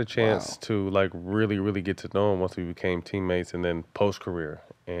mean, I got a chance to like really, really get to know him once we became teammates, and then post-career.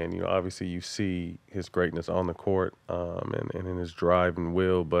 And, you know, obviously you see his greatness on the court and in his drive and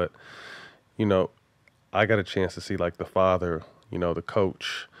will. But, you know, I got a chance to see like the father, you know, the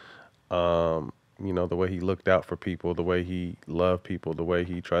coach, you know, the way he looked out for people, the way he loved people, the way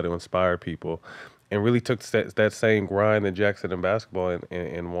he tried to inspire people, and really took that same grind that Jack said in basketball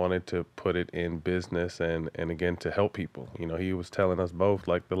and wanted to put it in business and again, to help people. You know, he was telling us both,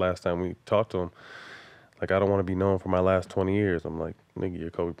 like the last time we talked to him, like, I don't want to be known for my last 20 years. I'm like, nigga,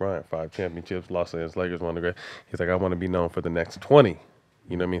 you're Kobe Bryant, 5 championships, Los Angeles Lakers, one of the great. He's like, I want to be known for the next 20.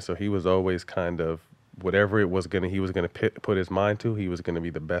 You know what I mean? So he was always kind of, whatever he was going to put his mind to, he was going to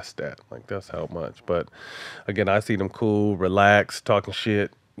be the best at. Like, that's how much. But again, I see them cool, relaxed, talking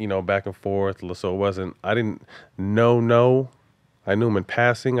shit, you know, back and forth. So it wasn't, I didn't know. I knew him in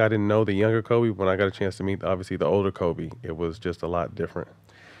passing. I didn't know the younger Kobe. When I got a chance to meet, obviously, the older Kobe, it was just a lot different.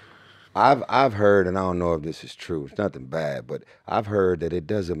 I've heard, and I don't know if this is true, it's nothing bad, but I've heard that it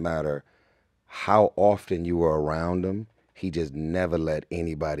doesn't matter how often you were around him, he just never let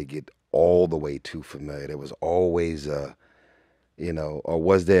anybody get all the way too familiar. There was always a, you know, or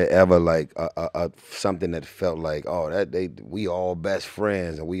was there ever like a something that felt like, oh, we all best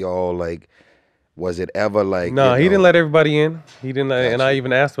friends and we all like, was it ever like? No, he didn't let everybody in. He didn't, Gotcha. and I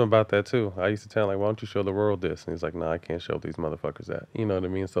even asked him about that too. I used to tell him, like, why don't you show the world this? And he's like, no, I can't show these motherfuckers that. You know what I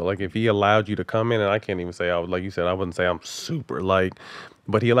mean? So like, if he allowed you to come in, and I can't even say like you said, I wouldn't say I'm super like,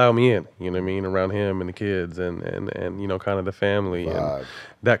 but he allowed me in. You know what I mean? Around him and the kids and you know, kind of the family and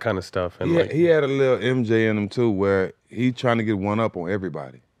that kind of stuff. And he had a little MJ in him too, where he trying to get one up on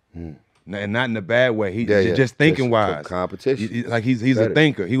everybody. And not in a bad way. He just thinking wise. Competition. Like he's a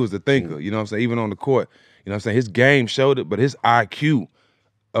thinker. He was a thinker. You know what I'm saying? Even on the court. You know what I'm saying? His game showed it, but his IQ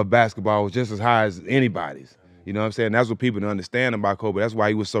of basketball was just as high as anybody's. You know what I'm saying? That's what people don't understand about Kobe. That's why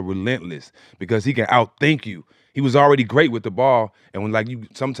he was so relentless, because he can outthink you. He was already great with the ball, and when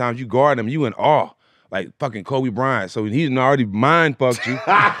sometimes you guard him, you in awe. Like fucking Kobe Bryant. So he done already mind fucked you. You know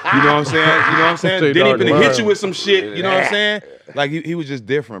what I'm saying? You know what I'm saying? Then he finna hit you with some shit. You know what I'm saying? Like he was just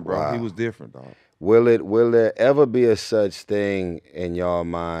different, bro. Wow. He was different, dog. Will there ever be a such thing in your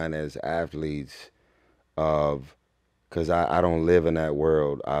mind as athletes of, because I don't live in that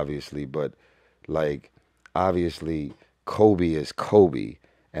world, obviously, but like, obviously Kobe is Kobe.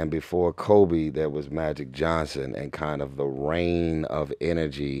 And before Kobe, there was Magic Johnson and kind of the reign of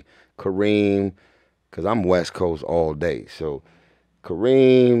energy. Kareem, because I'm West Coast all day. So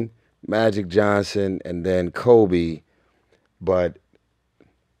Kareem, Magic Johnson, and then Kobe. But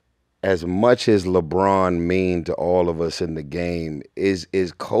as much as LeBron mean to all of us in the game, is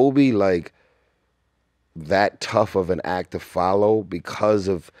Kobe like that tough of an act to follow because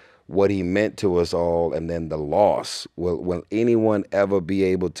of what he meant to us all, and then the loss? Will anyone ever be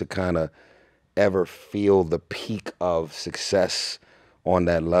able to kind of ever feel the peak of success on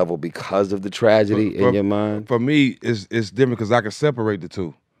that level because of the tragedy in your mind? For me, it's different because I can separate the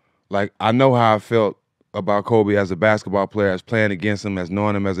two. Like, I know how I felt about Kobe as a basketball player, as playing against him, as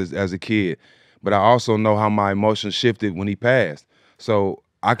knowing him as a kid. But I also know how my emotions shifted when he passed. So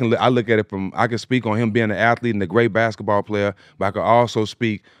I look at it from, I can speak on him being an athlete and a great basketball player, but I can also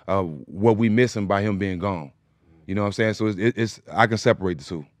speak of what we missing by him being gone. You know what I'm saying? So I can separate the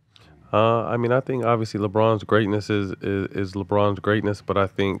two. I mean, I think obviously LeBron's greatness is LeBron's greatness, but I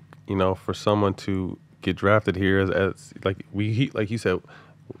think, you know, for someone to get drafted here as like you said,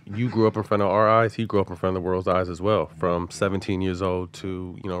 you grew up in front of our eyes, he grew up in front of the world's eyes as well. From 17 years old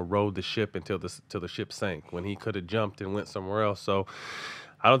to, you know, rode the ship until the ship sank, when he could have jumped and went somewhere else. So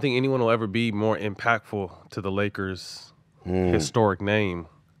I don't think anyone will ever be more impactful to the Lakers' historic name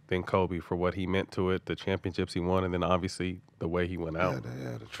than Kobe, for what he meant to it, the championships he won, and then obviously the way he went out.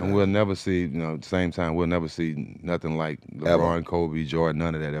 And we'll never see, you know, at the same time, we'll never see nothing like LeBron, Kobe, Jordan,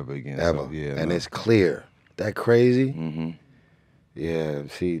 none of that ever again. Ever. So, yeah, and it's clear. That crazy? Mm-hmm. Yeah,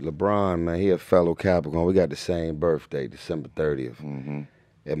 see, LeBron, man, he a fellow Capricorn. We got the same birthday, December 30th. Mm-hmm.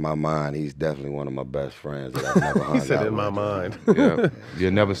 In my mind, he's definitely one of my best friends that I've never hung out with. He said in my mind. Yeah,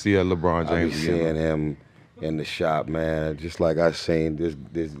 you'll never see a LeBron James again. Seeing him in the shop, man, just like I seen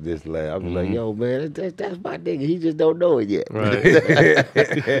this lad. I was like, yo, man, that's my nigga. He just don't know it yet. Right.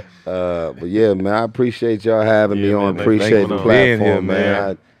 But yeah, man, I appreciate y'all having me on. Man, Appreciate the platform, here,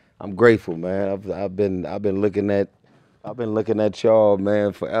 man. I'm grateful, man. I've been looking at y'all,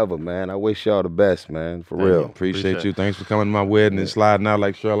 man, forever, man. I wish y'all the best, man, for real. Appreciate you. Thanks for coming to my wedding and sliding out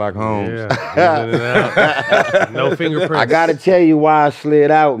like Sherlock Holmes. Yeah, in and out. No fingerprints. I gotta tell you why I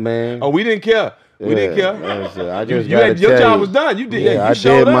slid out, man. Oh, we didn't care. We didn't care. I just gotta your tell job you. was done. You did. Yeah, you I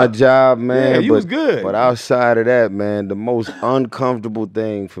showed did my up. job, man. Yeah, you was good. But outside of that, man, the most uncomfortable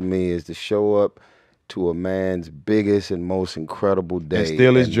thing for me is to show up to a man's biggest and most incredible day And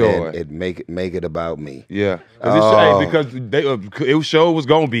steal his joy. It make it about me. Yeah. Because it show was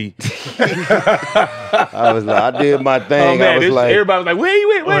gonna be. I was like, I did my thing. I was like, everybody was like, wait,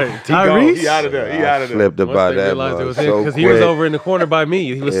 Tyrese? He out of there. He out of there. Flipped about that because he was over in the corner by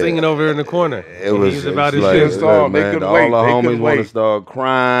me. He was singing over in the corner. It was about his like, shit. look, They man, couldn't all wait. the They homies couldn't want to wait. start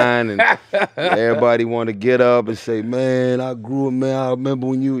crying, and everybody want to get up and say, man, I grew up, man. I remember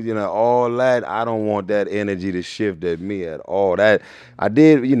when you know, all that. I don't want that energy to shift at me at all. That I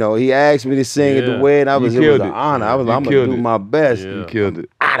did, you know, he asked me to sing at the wedding. It was an honor. I was like, I'm going to do my best. You killed it.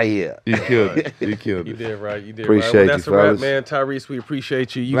 Out of here. You killed it. You killed You it. did right. You did Appreciate right. Well, that's you, a wrap, fellas. man. Tyrese, we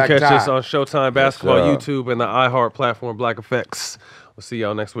appreciate you. You Black catch tie. us on Showtime Basketball, up? YouTube, and the iHeart platform, Black Effects. We'll see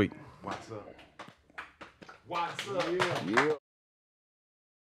y'all next week. What's up? What's up? Yeah.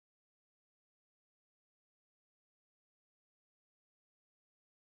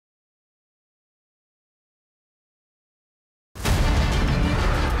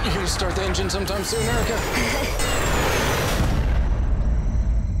 You gonna start the engine sometime soon, Erica?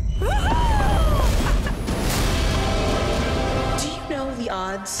 Do you know the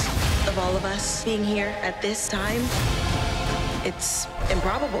odds of all of us being here at this time? It's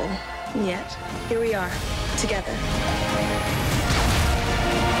improbable, yet here we are, together.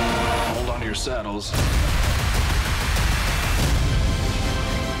 Hold on to your saddles.